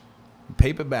thing.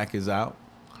 Paperback is out.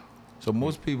 So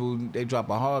most people, they drop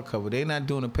a hardcover. They're not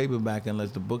doing a paperback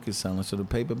unless the book is selling. So the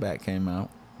paperback came out.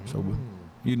 So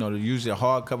usually a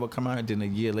hardcover come out, and then a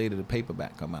year later the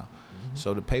paperback come out.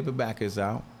 So the paperback is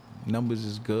out. Numbers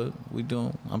is good.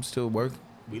 I'm still working.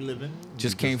 We living.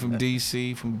 Just came from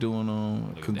D.C. from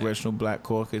doing at Congressional Black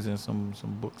Caucus and some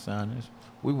book signings.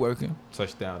 We working.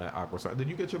 Touchdown at Aqua Sign. Did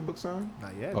you get your book signed?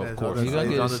 Not yet. Of That's course. on You the- gonna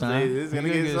it's get on it the- signed. It's You gonna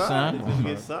gonna get get it signed. signed. It's gonna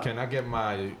get signed. Can I get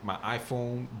my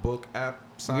iPhone book app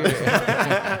signed?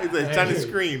 It's on the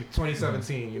screen.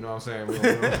 2017, you know what I'm saying? We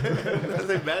don't- That's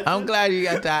imagine. I'm glad you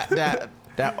got that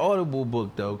Audible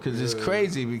book though, because it's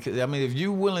crazy. Because I mean, if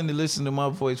you willing to listen to my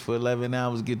voice for 11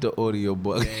 hours, get the audio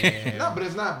book. No, but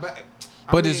it's not bad.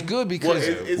 But it's good because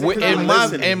is it with- 'cause I'm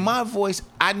listening? in my voice,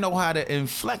 I know how to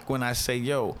inflect when I say,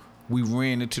 "Yo, we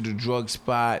ran into the drug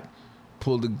spot,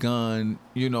 pulled a gun."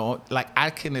 You know, like I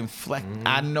can inflect.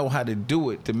 I know how to do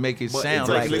it to make it But sound it's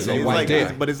like, like, it's listening, a it's white like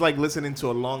there. but it's like listening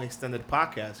to a long extended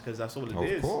podcast because that's what it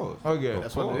is. Of course. Okay. Of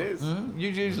That's what it course. is.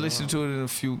 You just listen to it in a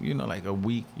few, like a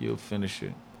week, you'll finish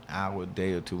it. Hour,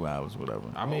 day, or 2 hours, whatever.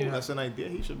 I mean, That's an idea.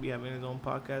 He should be having his own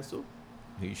podcast too.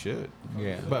 he should.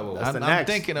 Yeah, But well, That's I'm, the I'm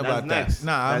next. thinking That's about next. that.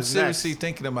 Nah, I'm That's seriously next.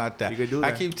 thinking about that. You could do I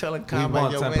that. keep telling We Combat,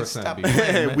 want yo, man, 10%, stop B.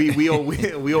 playing,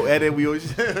 man. we'll edit. We'll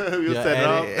set it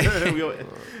up. We'll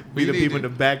be the need people in to-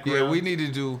 the background. Yeah, we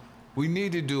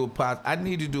need to do a pod. I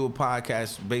need to do a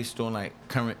podcast based on like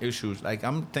current issues. Like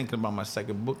I'm thinking about my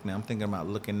second book now. I'm thinking about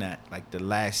looking at like the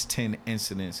last 10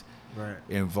 incidents Right.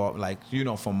 involved, like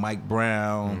from Mike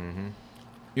Brown,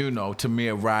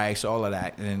 Tamir Rice, all of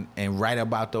that, and write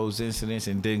about those incidents,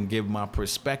 and then give my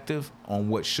perspective on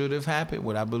what should have happened,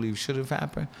 what I believe should have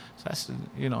happened. So that's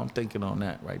I'm thinking on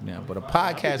that right now. But a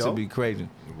podcast would be crazy,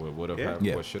 What would have Yeah. happened?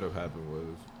 Yeah. What should have happened was.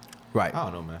 right? I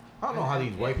don't know, man. I don't know how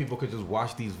these white people could just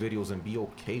watch these videos and be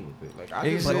okay with it. Like I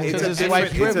It's- just But don't because it's get a it's it. white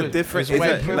different. It's a privilege. different. It's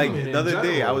white Like privilege the other in day,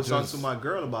 I general, was talking just- to my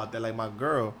girl about that. Like my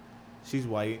girl, she's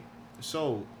white,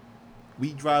 so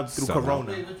we drive through Sell out.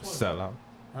 Corona. Sell out.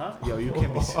 Huh? Yo, you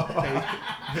can't be.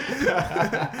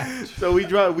 So we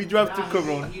drive through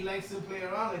Corona. He likes to play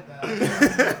around like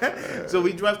that. So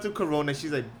we drive through Corona.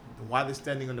 She's like, "Why they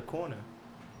standing on the corner?"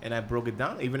 And I broke it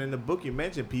down. Even in the book, you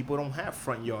mentioned people don't have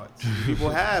front yards. People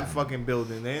have fucking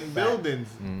buildings. They're in buildings.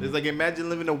 It's like imagine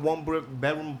living in a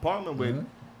one-bedroom apartment with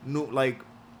like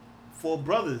 4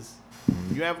 brothers.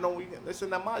 You have no. Listen,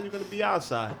 that much. You're gonna be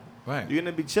outside. Right. You're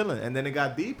gonna be chilling. And then it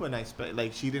got deeper, and I expect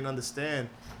like she didn't understand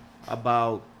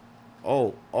about.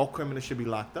 Oh, all criminals should be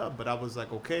locked up. But I was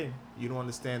like, okay, you don't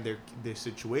understand their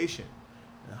situation.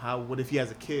 What if he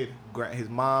has a kid? His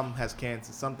mom has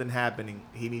cancer. Something happening.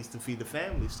 He needs to feed the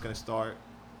family. He's gonna start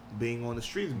being on the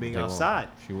streets, being They won't. outside.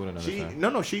 She wouldn't She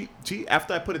understand. she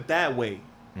after I put it that way,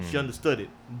 she understood it.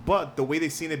 But the way they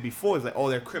seen it before is like, oh,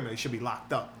 they're criminals. They should be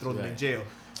locked up. Throw them in Right. jail.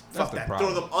 That's Fuck the that.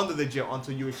 problem. Throw them under the jail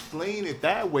until you explain it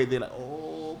that way. They're like,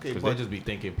 oh, okay. Because But they just be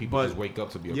thinking people but- just wake up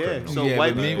to be a yeah, criminal. so yeah,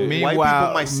 white but people- white meanwhile,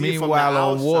 people might see it from the meanwhile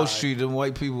on Wall outside. Street, the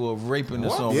white people are raping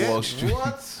us What? on Yeah. Wall Street.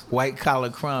 What? White collar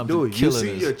crimes are dude, you killing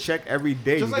see us. your check every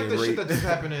day. Just you like get the shit raped. that just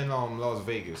happened in Las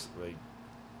Vegas.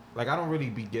 Like I don't really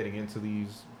be getting into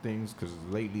these things because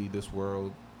lately this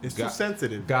world It's got- too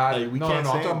sensitive. God, Like, we no, can't I'm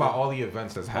say talking about anything. all the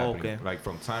events that's happening. okay. Like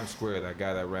from Times Square, that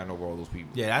guy that ran over all those people.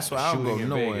 Yeah, that's why I don't go Shooting in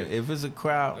nowhere. Vegas. If it's a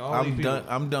crowd, All these I'm people- done.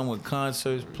 I'm done with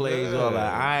concerts, plays, all that.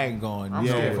 Yeah. I ain't going I'm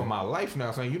Yeah. scared for nowhere. my life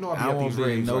now. So you know I I be at won't these be in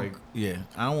raves. no. Like, Yeah,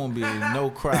 I don't want to be in no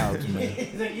crowds, man.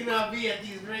 He's like, you know, I'll be at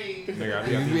these raves. nigga, I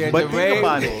be You at be these at But the think rave?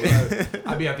 about it.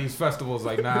 I be at these festivals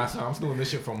like, nah, so I'm doing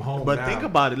this shit from home. But now. think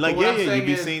about it. Like, But what yeah, I'm yeah, you saying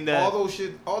be is seeing that.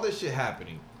 all this shit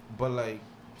happening. But like,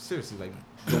 seriously, like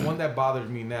the one that bothers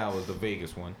me now is the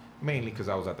Vegas one, mainly because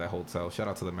I was at that hotel. Shout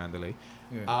out to the Mandalay.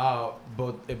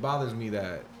 But it bothers me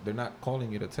that they're not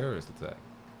calling it a terrorist attack.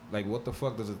 Like, what the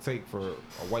fuck does it take for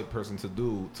a white person to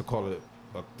do to call it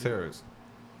a terrorist?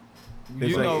 It's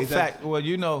You like- know, is that- fact.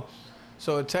 Well,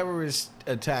 so a terrorist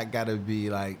attack got to be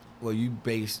like, well,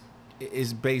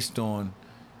 it's based on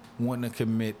wanting to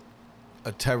commit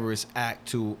a terrorist act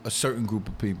to a certain group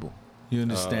of people. You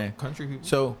understand? Country people.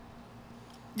 So,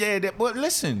 yeah, but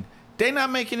listen, they not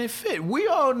making it fit. We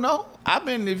all know.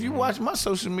 If you watch my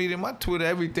social media, my Twitter,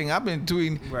 everything, I've been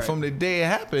tweeting Right. from the day it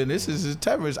happened. This is a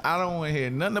terrorist. I don't want to hear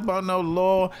nothing about no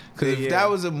law. Because Yeah. if that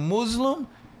was a Muslim,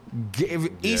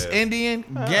 East Yeah. Indian,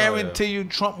 guarantee you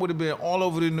Trump would have been all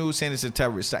over the news saying it's a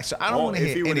terrorist act. So I don't Oh, want to if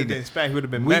hear he would have anything. been Spanish, he would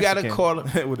have been We Mexican. gotta call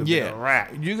it. It would have Yeah, been a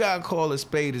wrap. you gotta call a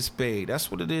spade a spade. That's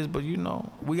what it is. But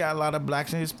we got a lot of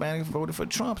blacks and Hispanics voted for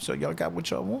Trump. So y'all got what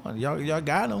y'all want. Y'all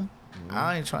got them.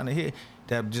 I ain't trying to hear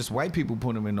that. Just white people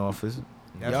put him in office.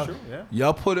 That's y'all, true, yeah.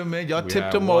 Y'all put him in. Y'all We tipped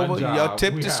had him one over. job. Y'all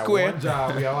tipped We the had square. one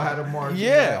job. We all had a march. We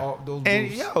Yeah, had all those and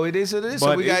booths. yo, it is what it is. So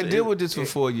But we gotta it's- deal with this for it-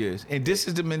 4 years, and this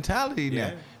is the mentality now.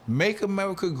 Yeah. Make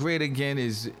America Great Again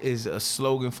is a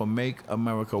slogan for Make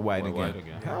America White Again.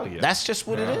 Hell yeah. That's just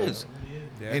what it is.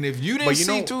 Yeah. And if you But didn't you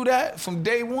see know- through that from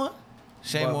day one,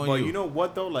 Shame on but you. you know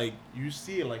what though? Like you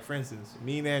see it. Like for instance,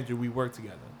 me and Andrew, we work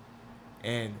together,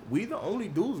 and we the only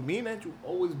dudes. Me and Andrew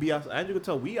always be outside. Andrew can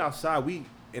tell we outside. We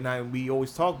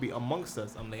always talk be amongst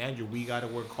us. I'm like, Andrew, we gotta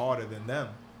work harder than them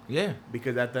Yeah.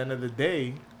 because at the end of the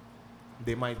day,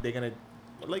 they're gonna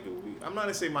like. I'm not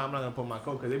gonna say I'm not gonna put my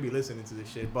code because they be listening to this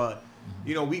shit, but.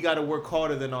 You know, we got to work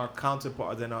harder than our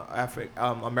counterpart, than our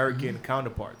American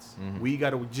counterparts. We got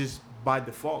to just by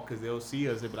default because they'll see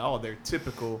us. They'll be like, oh, they're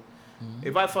typical.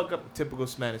 If I fuck up, typical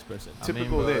Spanish person, I mean,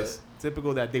 typical but this,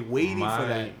 typical that. They waiting for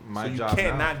that. my So you job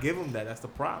can't now- not give them that. That's the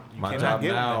problem. You My cannot job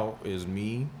give now is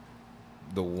me,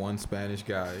 the one Spanish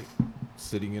guy,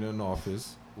 sitting in an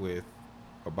office with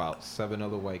about 7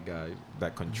 other white guys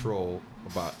that control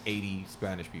about 80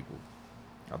 Spanish people.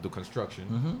 I do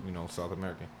construction, you know, South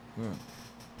American.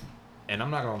 And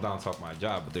I'm not gonna down talk my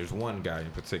job, but there's one guy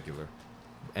in particular,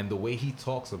 and the way he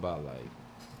talks about like,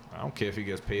 I don't care if he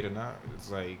gets paid or not.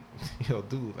 It's like, yo,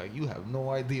 dude, like you have no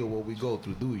idea what we go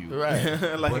through, do you? Right.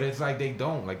 that. Like, But it's like they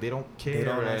don't care,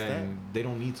 don't and understand. they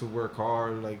don't need to work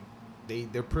hard. Like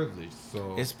they're privileged.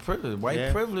 So It's privilege. White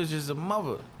Yeah. privilege is a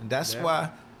mother. And that's Yeah. why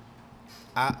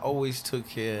I always took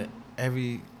care of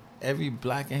every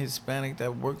black and Hispanic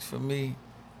that worked for me.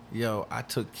 Yo, I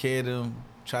took care of them,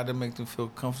 tried to make them feel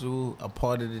comfortable, a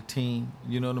part of the team.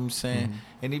 You know what I'm saying?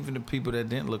 And even the people that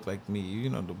didn't look like me, you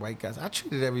know, the white guys, I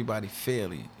treated everybody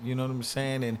fairly. You know what I'm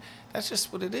saying? And that's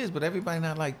just what it is. But everybody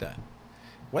not like that.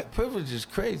 White privilege is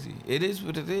crazy. It is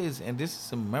what it is. And this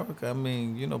is America. I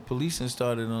mean, you know, policing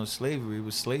started on slavery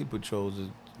with slave patrols,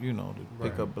 you know, to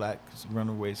pick up black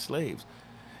runaway slaves.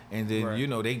 And then, Right. you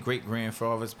know, they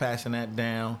great-grandfathers passing that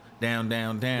down. Yeah.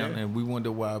 And we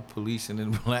wonder why policing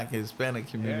in the black and Hispanic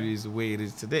community is the way it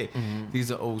is today.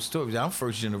 These are old stories. I'm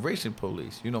first-generation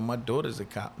police. You know, my daughter's a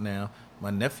cop now.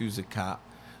 My nephew's a cop.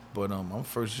 But I'm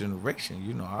first generation.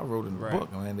 You know, I wrote in the Right.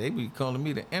 book, man. They be calling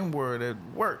me the N-word at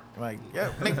work. Like, yeah,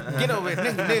 nigga, get over it,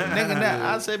 nigga, this, nigga, that.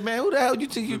 I said, man, who the hell you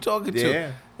think you talking to?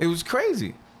 Yeah. It was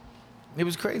crazy. It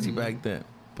was crazy back then.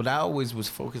 But I always was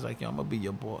focused like, yo, I'm going to be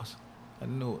your boss. I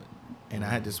knew it. And I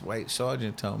had this white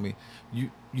sergeant tell me, you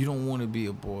don't want to be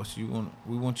a boss. We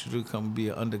want you to come be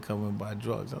an undercover and buy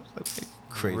drugs. I was like, "Hey,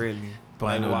 crazy. really.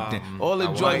 Buying Like, wow. all the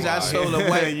I drugs I wonder sold the why.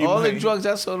 white, You all the might- drugs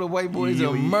I sold the white boys you-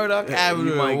 on you- Murdoch you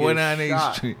Avenue might on get 198th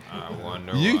shot. Street. I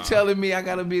wonder. You why. telling me I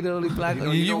gotta be the only black? You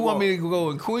know- You, you know want what? me to go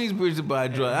in Queensbridge to buy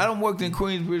drugs? I done worked in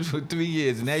Queensbridge for 3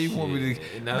 years, and now you want me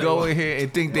Shit, to now go you- in here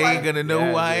and think they ain't gonna know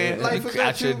who I am? Life You is got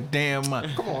at your you. damn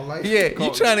mind. Come on, like Yeah,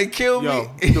 you trying to kill Yo,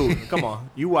 me? dude, come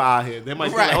on. You out here. They might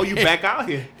think, Right. oh, you back out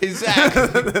here.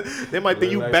 Exactly. They might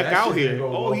think you Like, back that out shit here. didn't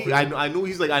go Oh, well for you. I knew.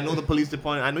 He's like, I know the police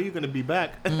department. I know you're gonna be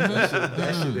back.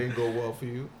 that shit didn't go well for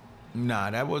you.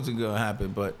 Nah, that wasn't gonna happen.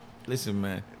 But listen,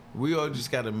 man, we all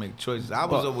just gotta make choices. I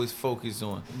was But- always focused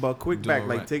on. But quick Doing back,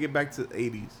 like right. take it back to the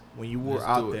 80s when you were Let's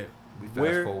out do it. there. We fast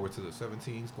Where, forward to the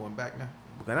 17s, going back now.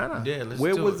 Yeah, let's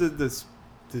where do was it.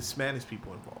 the Spanish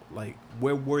people involved? Like,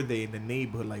 where were they in the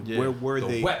neighborhood? Like, Yeah. where were The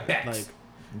they? wetbacks. Like,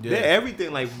 Yeah. yeah,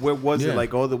 everything. Like, where was Yeah. it?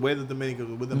 Like, all the where the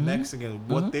Dominicans, where the Mhm. Mexicans,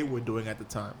 what Mhm. they were doing at the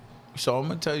time. So I'm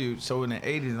gonna tell you. So in the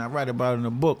 '80s, and I write about it in the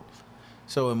book.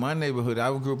 So in my neighborhood,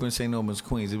 I grew up in St. Albans,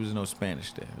 Queens. There was no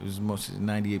Spanish there. It was mostly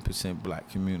 98% black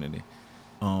community.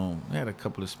 We had a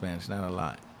couple of Spanish, not a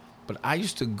lot. But I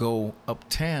used to go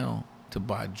uptown to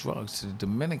buy drugs to the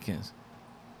Dominicans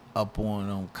up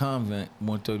on Convent,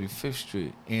 135th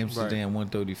Street, Amsterdam,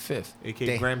 135th. A.K.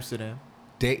 They- Gramsterdam.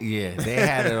 They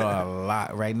had it on a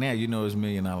lot. Right now, you know, there's $1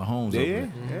 million homes over Yeah,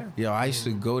 there. yeah. Yo, I used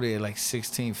to go there like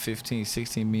 16, 15,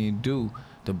 16 million due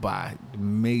to buy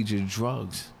major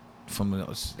drugs from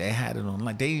those. They had it on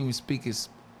like they didn't even speak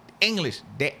English.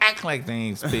 They act like they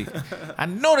ain't speak. I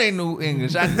know they knew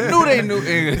English. I knew they knew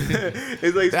English.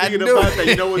 It's like I speaking knew about that.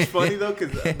 You know it. what's funny though?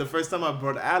 Because the first time I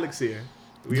brought Alex here,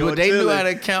 But all they knew chilling, how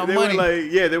to count they money. Were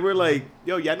like, yeah, they were like,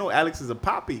 yo, y'all know Alex is a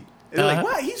poppy. And they're like, Uh-huh.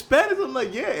 what? He's Spanish? I'm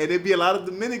like, yeah. And there'd be a lot of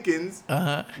Dominicans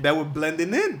that were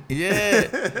blending in.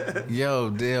 Yeah.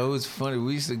 Yo, it was funny.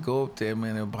 We used to go up there,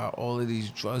 man, and buy all of these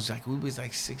drugs. Like, we was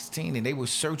like 16, and they would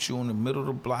search you in the middle of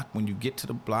the block when you get to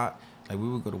the block. Like, we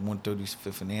would go to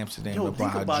 135th in Amsterdam Yo, to buy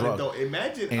think a about drug. it though.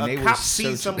 Imagine And they a was cop sees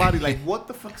searching. somebody like, what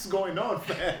the fuck's going on,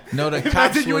 man? No, the Imagine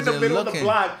cops you in the wasn't middle of the looking.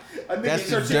 block, a nigga That's the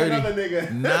searching dirty. another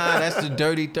nigga. Nah, that's the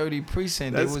dirty 30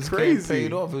 precinct. That's they was crazy. getting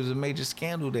paid off. It was a major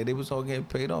scandal there. They was all getting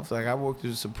paid off. Like, I worked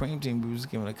with the Supreme team. We was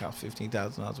giving the cops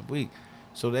 $15,000 a week.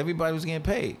 So everybody was getting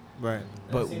paid. Right.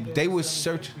 But they was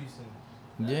searching.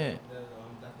 Yeah.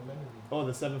 Oh,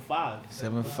 the 7-5.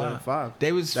 7-5.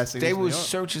 They was That's they in New was York.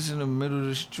 searches in the middle of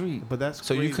the street. But that's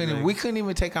so you crazy, couldn't. like- We couldn't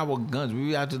even take our guns.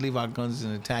 We had to leave our guns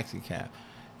in a taxi cab,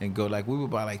 and go like we would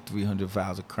buy like 300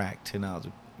 vials of crack, $10.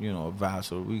 a vow.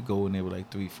 So we go in there with like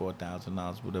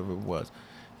 $3,000-$4,000, whatever it was.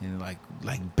 And like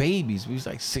babies, we was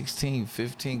like 16,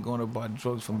 15 going to buy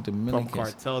drugs from From Dominicans.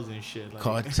 cartels and shit. Like.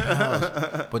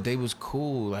 Cartels. But they was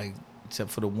cool, like,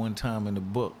 except for the one time in the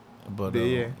book. But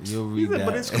Yeah. you'll He read said, that.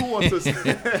 but it's cool until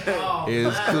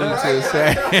It's cool to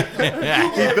say.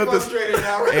 he built this.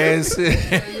 It's,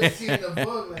 You see the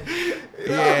book, like,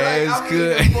 yeah, it's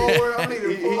good.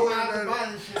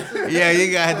 Yeah,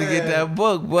 you gotta have to get that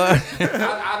book, but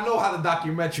I know how the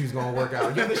documentary's gonna work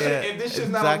out. If this shit's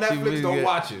not on Netflix, Documentary, don't yeah.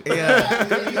 watch it. Yeah.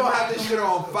 You don't have this shit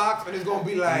on Fox, and it's gonna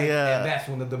be like, Yeah. and that's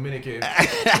when the Dominican,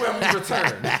 when we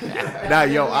return. Nah,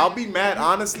 yo, I'll be mad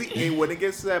honestly. And when it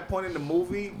gets to that point in the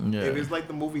movie, Yeah. if it's like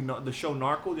the movie, the show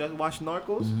Narcos. You guys watch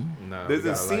Narcos? Nah, There's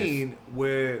a scene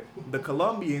where the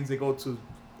Colombians they go to,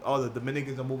 the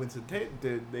Dominicans are moving to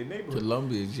their neighborhood.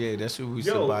 Colombians, yeah, that's where we used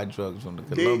to Yo, buy drugs from the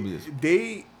Colombians.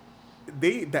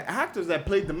 The actors that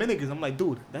played Dominicans, I'm like,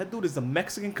 dude, that dude is a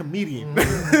Mexican comedian.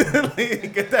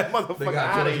 Like, get that They motherfucker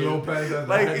got out of George here. Lopez as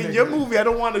Like the in nigga. your movie, I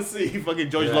don't want to see fucking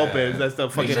George Yeah. Lopez. That's the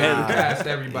fucking They head. cast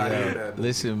everybody in Yeah. that.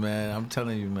 Listen, man, I'm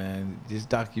telling you, man, this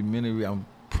documentary, I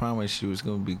promise you, it's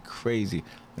gonna be crazy.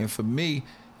 And for me,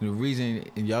 the reason,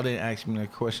 and y'all didn't ask me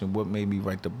that question, what made me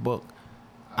write the book?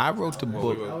 I wrote the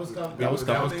book. That was coming. That was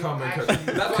coming. 'Cause That's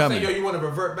what I'm Coming. saying. Yo, you want to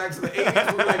revert back to the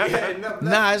 80s? We're like, yeah, nothing.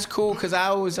 Nah, it's cool because I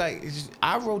always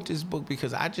I wrote this book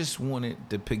because I just wanted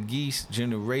the Pegues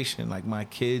generation, like my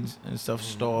kids and stuff,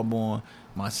 Starborn,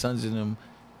 my sons and them,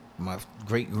 my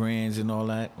great grands and all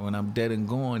that. When I'm dead and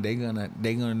gone, they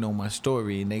gonna know my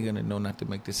story and they gonna know not to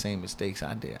make the same mistakes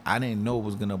I did. I didn't know it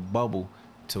was gonna bubble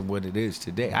to what it is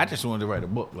today. I just wanted to write a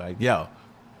book. Like, yo,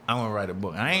 I want to write a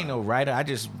book. I ain't no writer. I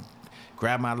just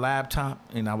grabbed my laptop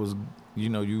and I was,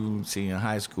 you see in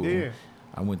high school. Yeah.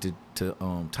 I went to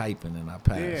typing and I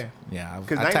passed. Yeah,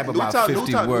 Because I type about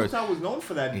 50 words. Newtown was known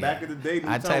for that back in the day.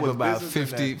 I Newtown type was about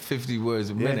business and 50 words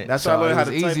a Yeah, minute. that's so why I learned it how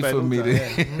was to type easy at for me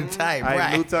Newtown, to type. I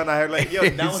Right. Newtown, I heard like, yo, now I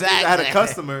had a Exactly.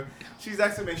 customer. She's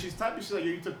asking me, she's typing. She's like, yo,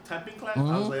 you took typing class? I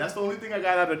was like, that's the only thing I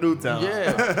got out of Newtown.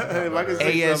 Yeah. If I could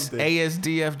say something.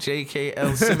 ASDF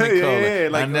JKL semicolon. Yeah,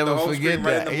 like I never the home forget screen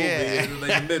right that. in the movie. Yeah. It's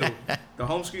like the middle. The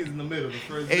home screen's in the middle. The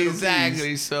first middle Exactly.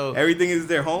 keys. So Everything is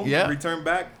there. Home, Yeah. return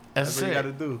back. That's That's what you it. got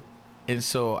to do. And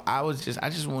so I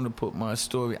just wanted to put my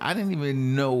story. I didn't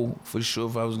even know for sure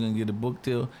if I was gonna get a book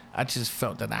deal. I just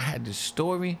felt that I had this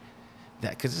story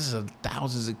that because this is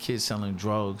thousands of kids selling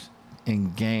drugs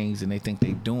in gangs and they think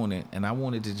they doing it, and I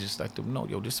wanted to just let them know,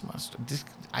 yo, this is my story.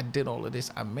 I did all of this.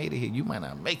 I made it here. You might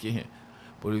not make it here,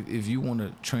 but if you want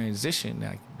to transition,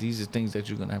 like these are things that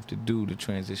you're gonna have to do to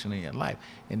transition in your life,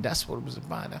 and that's what it was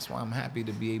about. That's why I'm happy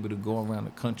to be able to go around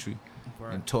the country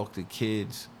and talk to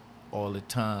kids all the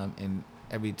time, and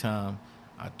every time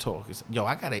I talk, it's, yo,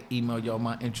 I gotta email y'all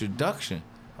my introduction.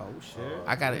 Oh, shit.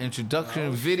 I got an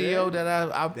introduction video shit.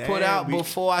 that I put Damn, out we-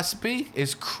 before I speak.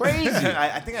 It's crazy.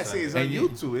 I think I see it's on And you-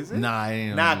 YouTube, is it? Nah, it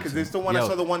ain't on Nah, because YouTube. it's the one I Yo,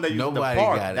 saw the one that used in the nobody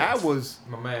park. got it. That was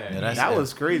My man. Yeah, that's that it.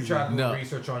 was He crazy. tried to do No.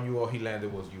 research on you. All he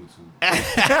landed was YouTube.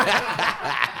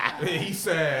 He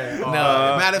said, No,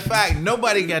 matter of fact,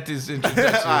 nobody got this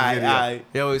introduction Alright, video. alright.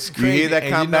 Yo, it's You crazy. hear that,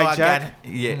 And Combat I Jack? got it.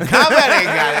 Yeah, Combat ain't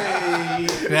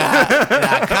got it.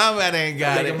 Nah, Combat ain't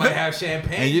got nigga it. might have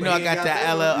champagne. And you know, but I he got ain't that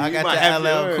that LL, I You got might the have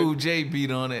LL your- Cool J beat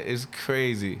on it. It's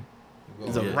crazy.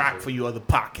 It's a Yeah. rock for you other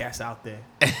podcasts out there.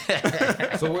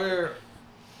 So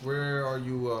where are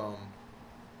you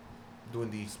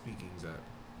doing these speakings at?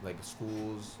 Like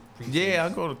schools, Yeah, I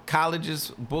go to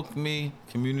colleges, book me,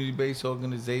 community-based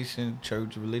organization,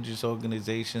 church, religious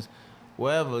organizations,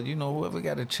 wherever, whoever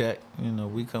got a check,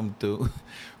 we come through.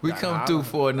 We come through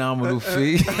for a nominal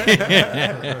fee.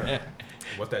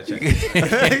 What's that check?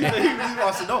 He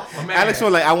wants to know. man. Alex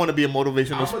was like, I want to be a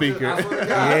motivational I'ma speaker. I swear to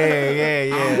God,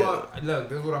 yeah. look,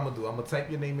 this is what I'm gonna do. I'm gonna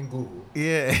type your name in Google.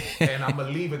 Yeah. And I'm gonna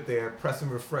leave it there, press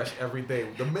and refresh every day.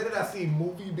 The minute I see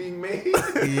movie being made,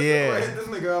 Yeah. I hit this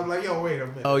nigga, I'm like, yo, wait a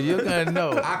minute. Oh, you're gonna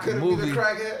know. I couldn't be the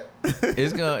crackhead.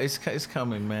 It's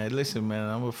coming, man. Listen, man,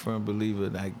 I'm a firm believer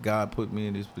that God put me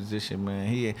in this position,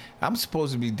 man. I'm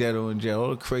supposed to be dead or in jail. All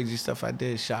the crazy stuff I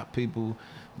did, shot people,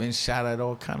 been shot at,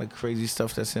 all kind of crazy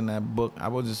stuff that's in that book. I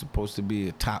wasn't supposed to be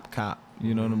a top cop,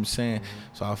 you know what I'm saying?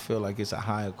 So I feel like it's a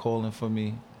higher calling for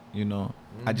me,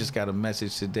 I just got a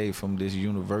message today from this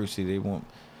university.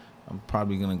 I'm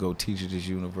probably gonna go teach at this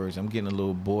university. I'm getting a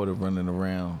little bored of running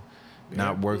around,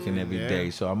 not working every day.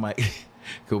 So I might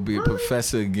Go be a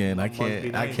professor again. I can't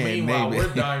name Meanwhile, we're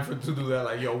it. dying to do that.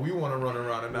 Like, yo, we want to run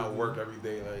around and not work every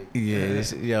day. Like,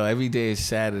 Yeah, every day is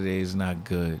Saturday is not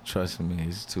good. Trust me,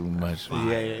 it's too much.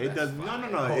 Yeah, it does.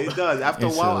 No, it does. After a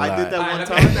It's while, a I did lot. that Alright,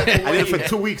 one let me get that time. I did it for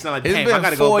 2 weeks, and I'm like, It's damn, I been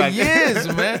gotta go 4 back. years,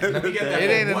 man. let me get that It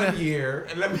for ain't 1 enough. year,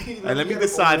 and let me And let me get it for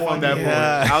decide 1 from that year.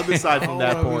 Yeah. point. I'll decide I from don't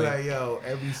that wanna be point. like, yo,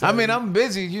 every I Saturday. mean, I'm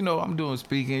busy. You know, I'm doing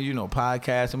speaking. You know,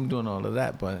 podcasts. I'm doing all of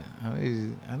that. But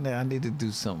I need to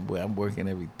do something where I'm working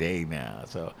every day now.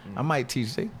 So I might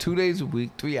teach 2 days a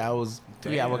week, 3 hours,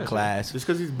 3-hour yeah, class. Just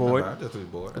because he's bored. Nah, just was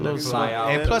bored. A little Fly something. out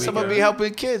And the plus, I'm gonna be weekend.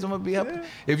 helping kids. I'm gonna be helping.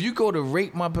 If you go to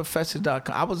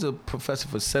ratemyprofessor.com, I was a professor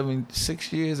for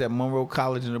 6 years at Monroe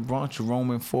College in the Bronx,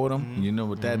 Jerome and Fordham. You know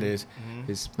what that is?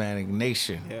 Hispanic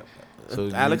Nation. Yeah. So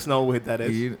Alex know what that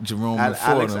is. Jerome and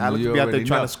Fordham. Alex you be out there already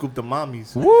trying know. to scoop the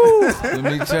mommies. Woo! Let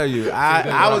me tell you, that's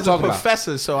I what was I'm a talking about.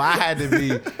 professor, so I had to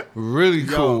be really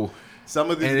Yo, cool. Some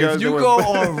of these And girls if you that were- go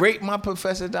on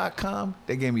ratemyprofessor.com,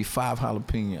 they gave me 5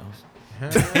 jalapenos.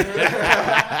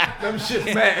 Them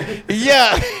shit, man.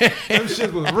 Yeah. Them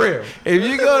shit was real. If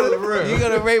you go to real.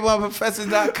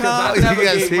 ratemyprofessor.com, I you never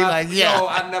gotta gave see my, like, yeah. Yo,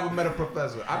 I never met a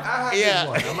professor. I had Yeah. this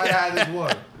one. I might have had this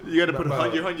one. You gotta put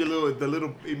But- your little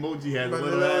emoji hand, the But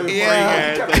little little praying Yeah.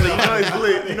 hand. So you know it's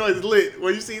lit. You know it's lit.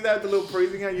 When you see that, the little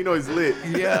praising hand, you know it's lit.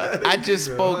 Yeah, I just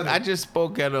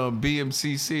spoke at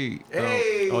BMCC.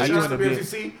 Hey, Oh, shout you out wanna to be-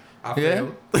 BFCC. I Yeah,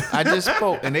 failed. I just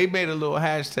spoke, and they made a little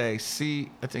hashtag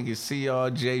I think it's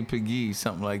CRJ Peggy,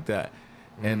 something like that.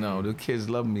 And the kids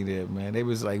love me there, man. They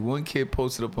was like, one kid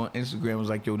posted up on Instagram, was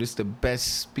like, yo, this is the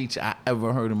best speech I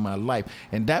ever heard in my life.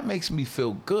 And that makes me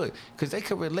feel good, because they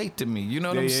could relate to me. You know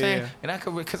what Yeah, I'm yeah, saying? yeah. And I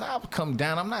could, because I would come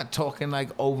down. I'm not talking like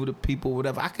over the people,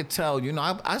 whatever. I could tell, you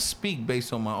know, I speak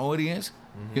based on my audience.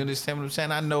 You understand what I'm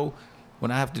saying? I know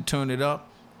when I have to turn it up,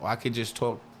 or I could just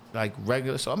talk like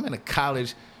regular. So I'm in a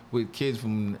college with kids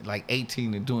from like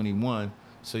 18 to 21.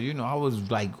 So, you know, I was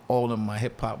like all in my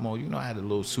hip hop mode. You know, I had a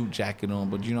little suit jacket on,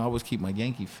 but, you know, I always keep my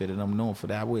Yankee fitted. I'm known for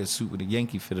that. I wear a suit with a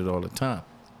Yankee fitted all the time.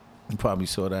 You probably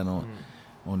saw that on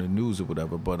the news or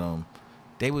whatever. But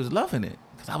they was loving it,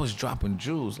 because I was dropping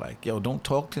jewels like, yo, don't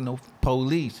talk to no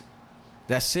police.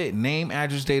 That's it. Name,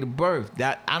 address, date of birth.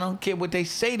 That I don't care what they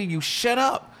say to you. Shut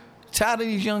up. Tired of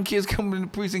these young kids coming in the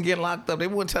prison and getting locked up. They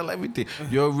won't tell everything.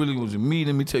 Yo, it really was me.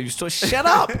 Let me tell you a story. Shut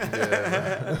up.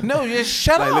 No, just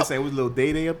shut Like, up. listen, it was a little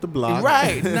day up the block.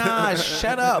 Right. Nah,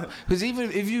 shut up. Because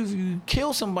even if you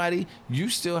kill somebody, you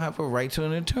still have a right to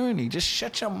an attorney. Just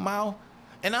shut your mouth.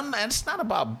 And it's not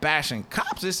about bashing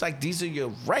cops. It's like, these are your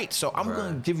rights. So I'm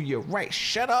going to give you your right.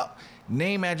 Shut up.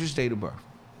 Name, address, date of birth.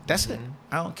 That's it.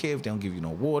 I don't care if they don't give you no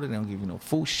water, they don't give you no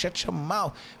food. Shut your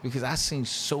mouth. Because I seen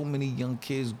so many young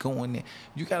kids going there.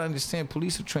 You got to understand,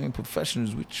 police are trained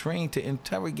professionals. We're trained to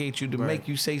interrogate you, to make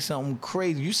you say something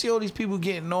crazy. You see all these people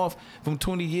getting off from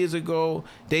 20 years ago,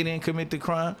 they didn't commit the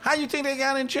crime. How you think they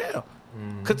got in jail?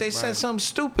 Because they said something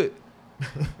stupid.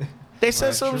 They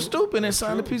said something stupid and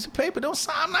signed a piece of paper. Don't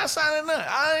sign. I'm not signing nothing.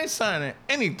 I ain't signing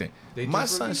anything. They My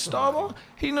just son released Starborn,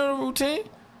 he know the routine.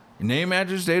 Name,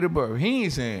 address, date of birth. He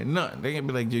ain't saying nothing. They gonna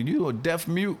be like, you a deaf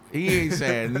mute. He ain't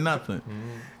saying nothing.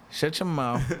 Shut your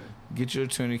mouth. Get your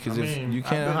attorney, because I if mean, you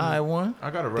can't I've been- hire one,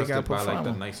 I got they arrested gotta put by like fine the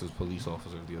on. nicest police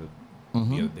officer the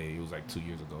Mm-hmm. other day. It was like 2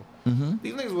 years ago.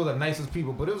 These niggas were the nicest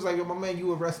people, but it was like, yo, my man,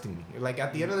 you arresting me. Like,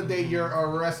 at the end of the day, you're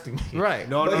arresting me. Right.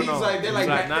 No, But no, he's no. like- they're He's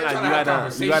like, nah, they're trying to you have gotta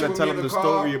conversation with tell me him in the the car.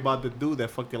 story about the dude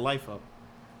that fucked your life up.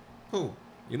 Who?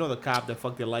 You know the cop that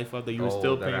fucked your life up that you were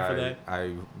still paying for that?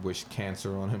 I wish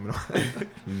cancer on him.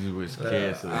 You was Till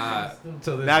this Nah,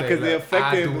 day, because the like,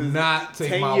 effective I do is not take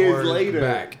 10 my years words later.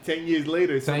 back. 10 years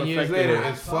later, it's 10 still years effective. later,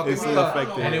 it's fucking It's me still up.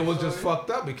 effective. And it was just fucked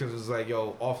up because it's like,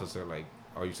 yo, officer, like,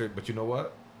 are you serious? But you know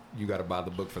what? You got to buy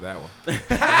the book for that one.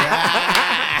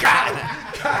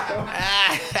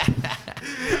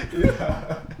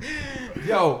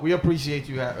 Yo, we appreciate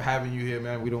you having you here,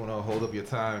 man. We don't want to hold up your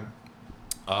time.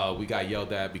 We got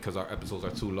yelled at because our episodes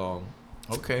are too long.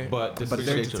 Okay. But this But is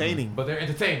they're entertaining. But they're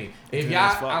entertaining. If Entertaining y'all,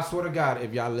 as fuck. I swear to God,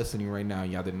 if y'all listening right now,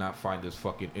 y'all did not find this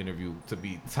fucking interview to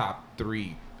be top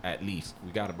 3 at least.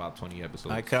 We got about 20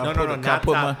 episodes. I can't No, put, no, no, can I not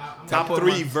put top, my top put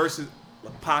 3 my- versus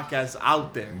podcasts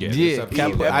out there. Yeah, this Yeah,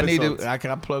 episode- can I need episodes. to.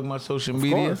 Can I plug my social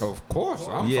media? Of course,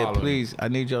 I'm Yeah, following. please. I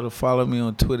need y'all to follow me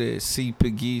on Twitter at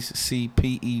CPegues,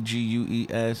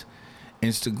 CPEGUES.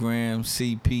 Instagram,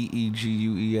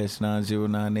 CPEGUES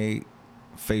 9098.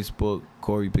 Facebook,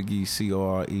 Corey Pegues,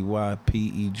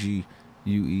 COREYPEGUES.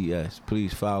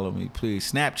 Please follow me,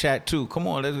 please. Snapchat too. Come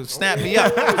on, let's snap me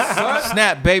up.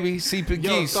 Snap, baby. C Pegues,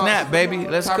 Yo, snap, baby.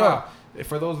 Let's time go. out.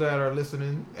 For those that are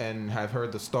listening and have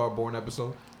heard the Starborn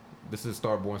episode, This is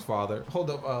Starborn's father. Hold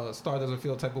up, Star doesn't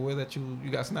feel type of way that you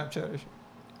got Snapchat or shit?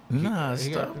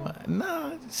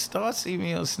 Star see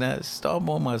me on Snap.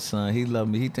 Starborn, my son. He love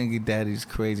me. He think his daddy's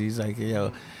crazy. He's like,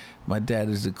 yo, my dad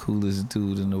is the coolest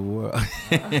dude in the world.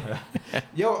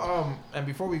 Yo, and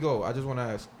before we go, I just want to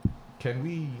ask, can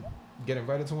we get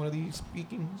invited to one of these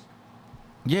speakings?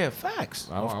 Yeah, facts.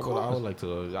 I would like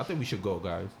to. I think we should go,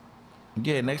 guys.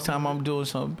 Yeah, next time I'm doing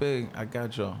something big, I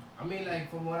got y'all. I mean, like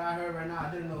from what I heard right now,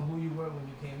 I didn't know who you were when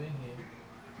you came in here,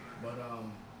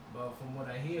 but from what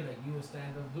I hear, like you a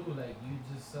stand-up dude, like you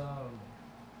just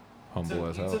Humble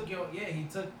as hell.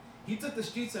 He took the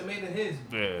streets and made it his.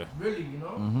 Yeah. Really, you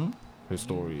know. Mm-hmm. His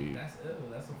story. That's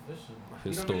official.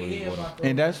 His You don't story really hear is about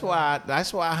And those-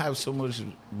 that's why I have so much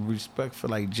respect for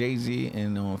like Jay-Z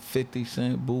and 50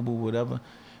 Cent, Boo Boo, whatever,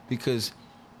 because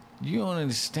you don't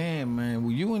understand, man.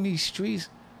 When you in these streets,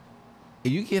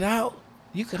 and you get out,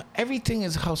 everything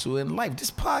is hustle in life. This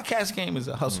podcast game is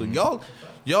a hustle.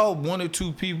 Y'all one or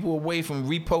two people away from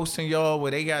reposting y'all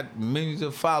where they got millions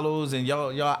of followers and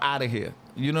y'all out of here.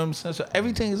 You know what I'm saying? So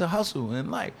everything is a hustle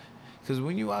in life. Because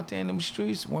when you out there in them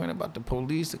streets worrying about the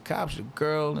police, the cops, the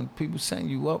girl, and people setting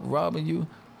you up, robbing you,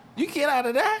 you get out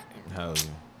of that, Hell yeah.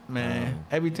 man.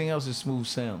 Everything else is smooth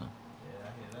sailing.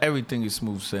 Everything is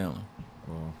smooth sailing.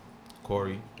 Well,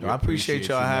 Corey, I appreciate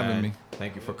y'all having man. me.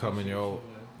 Thank you for coming, yo.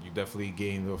 You definitely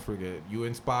gained the frigate. You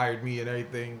inspired me and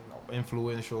everything.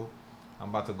 Influential. I'm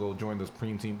about to go join the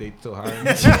Supreme Team. They still hiring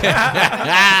me.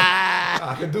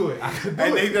 I can do it.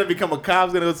 And he's gonna become a cop.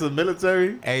 He's gonna go to the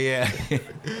military. Hey, yeah.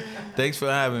 Thanks for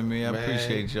having me. I Man,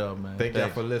 appreciate y'all, man. Thank y'all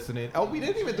for listening. Oh, we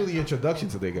didn't even do the introduction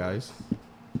today, guys.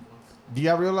 Do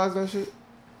y'all realize that shit?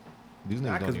 These niggas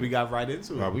don't Because we even- got right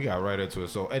into it. Oh, we got right into it.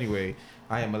 So anyway,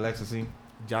 I am Alexis.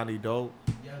 Johnny Dope.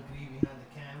 Young Green behind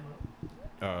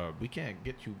the camera. We can't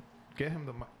get him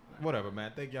the mic. Whatever,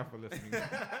 man. Thank y'all for listening.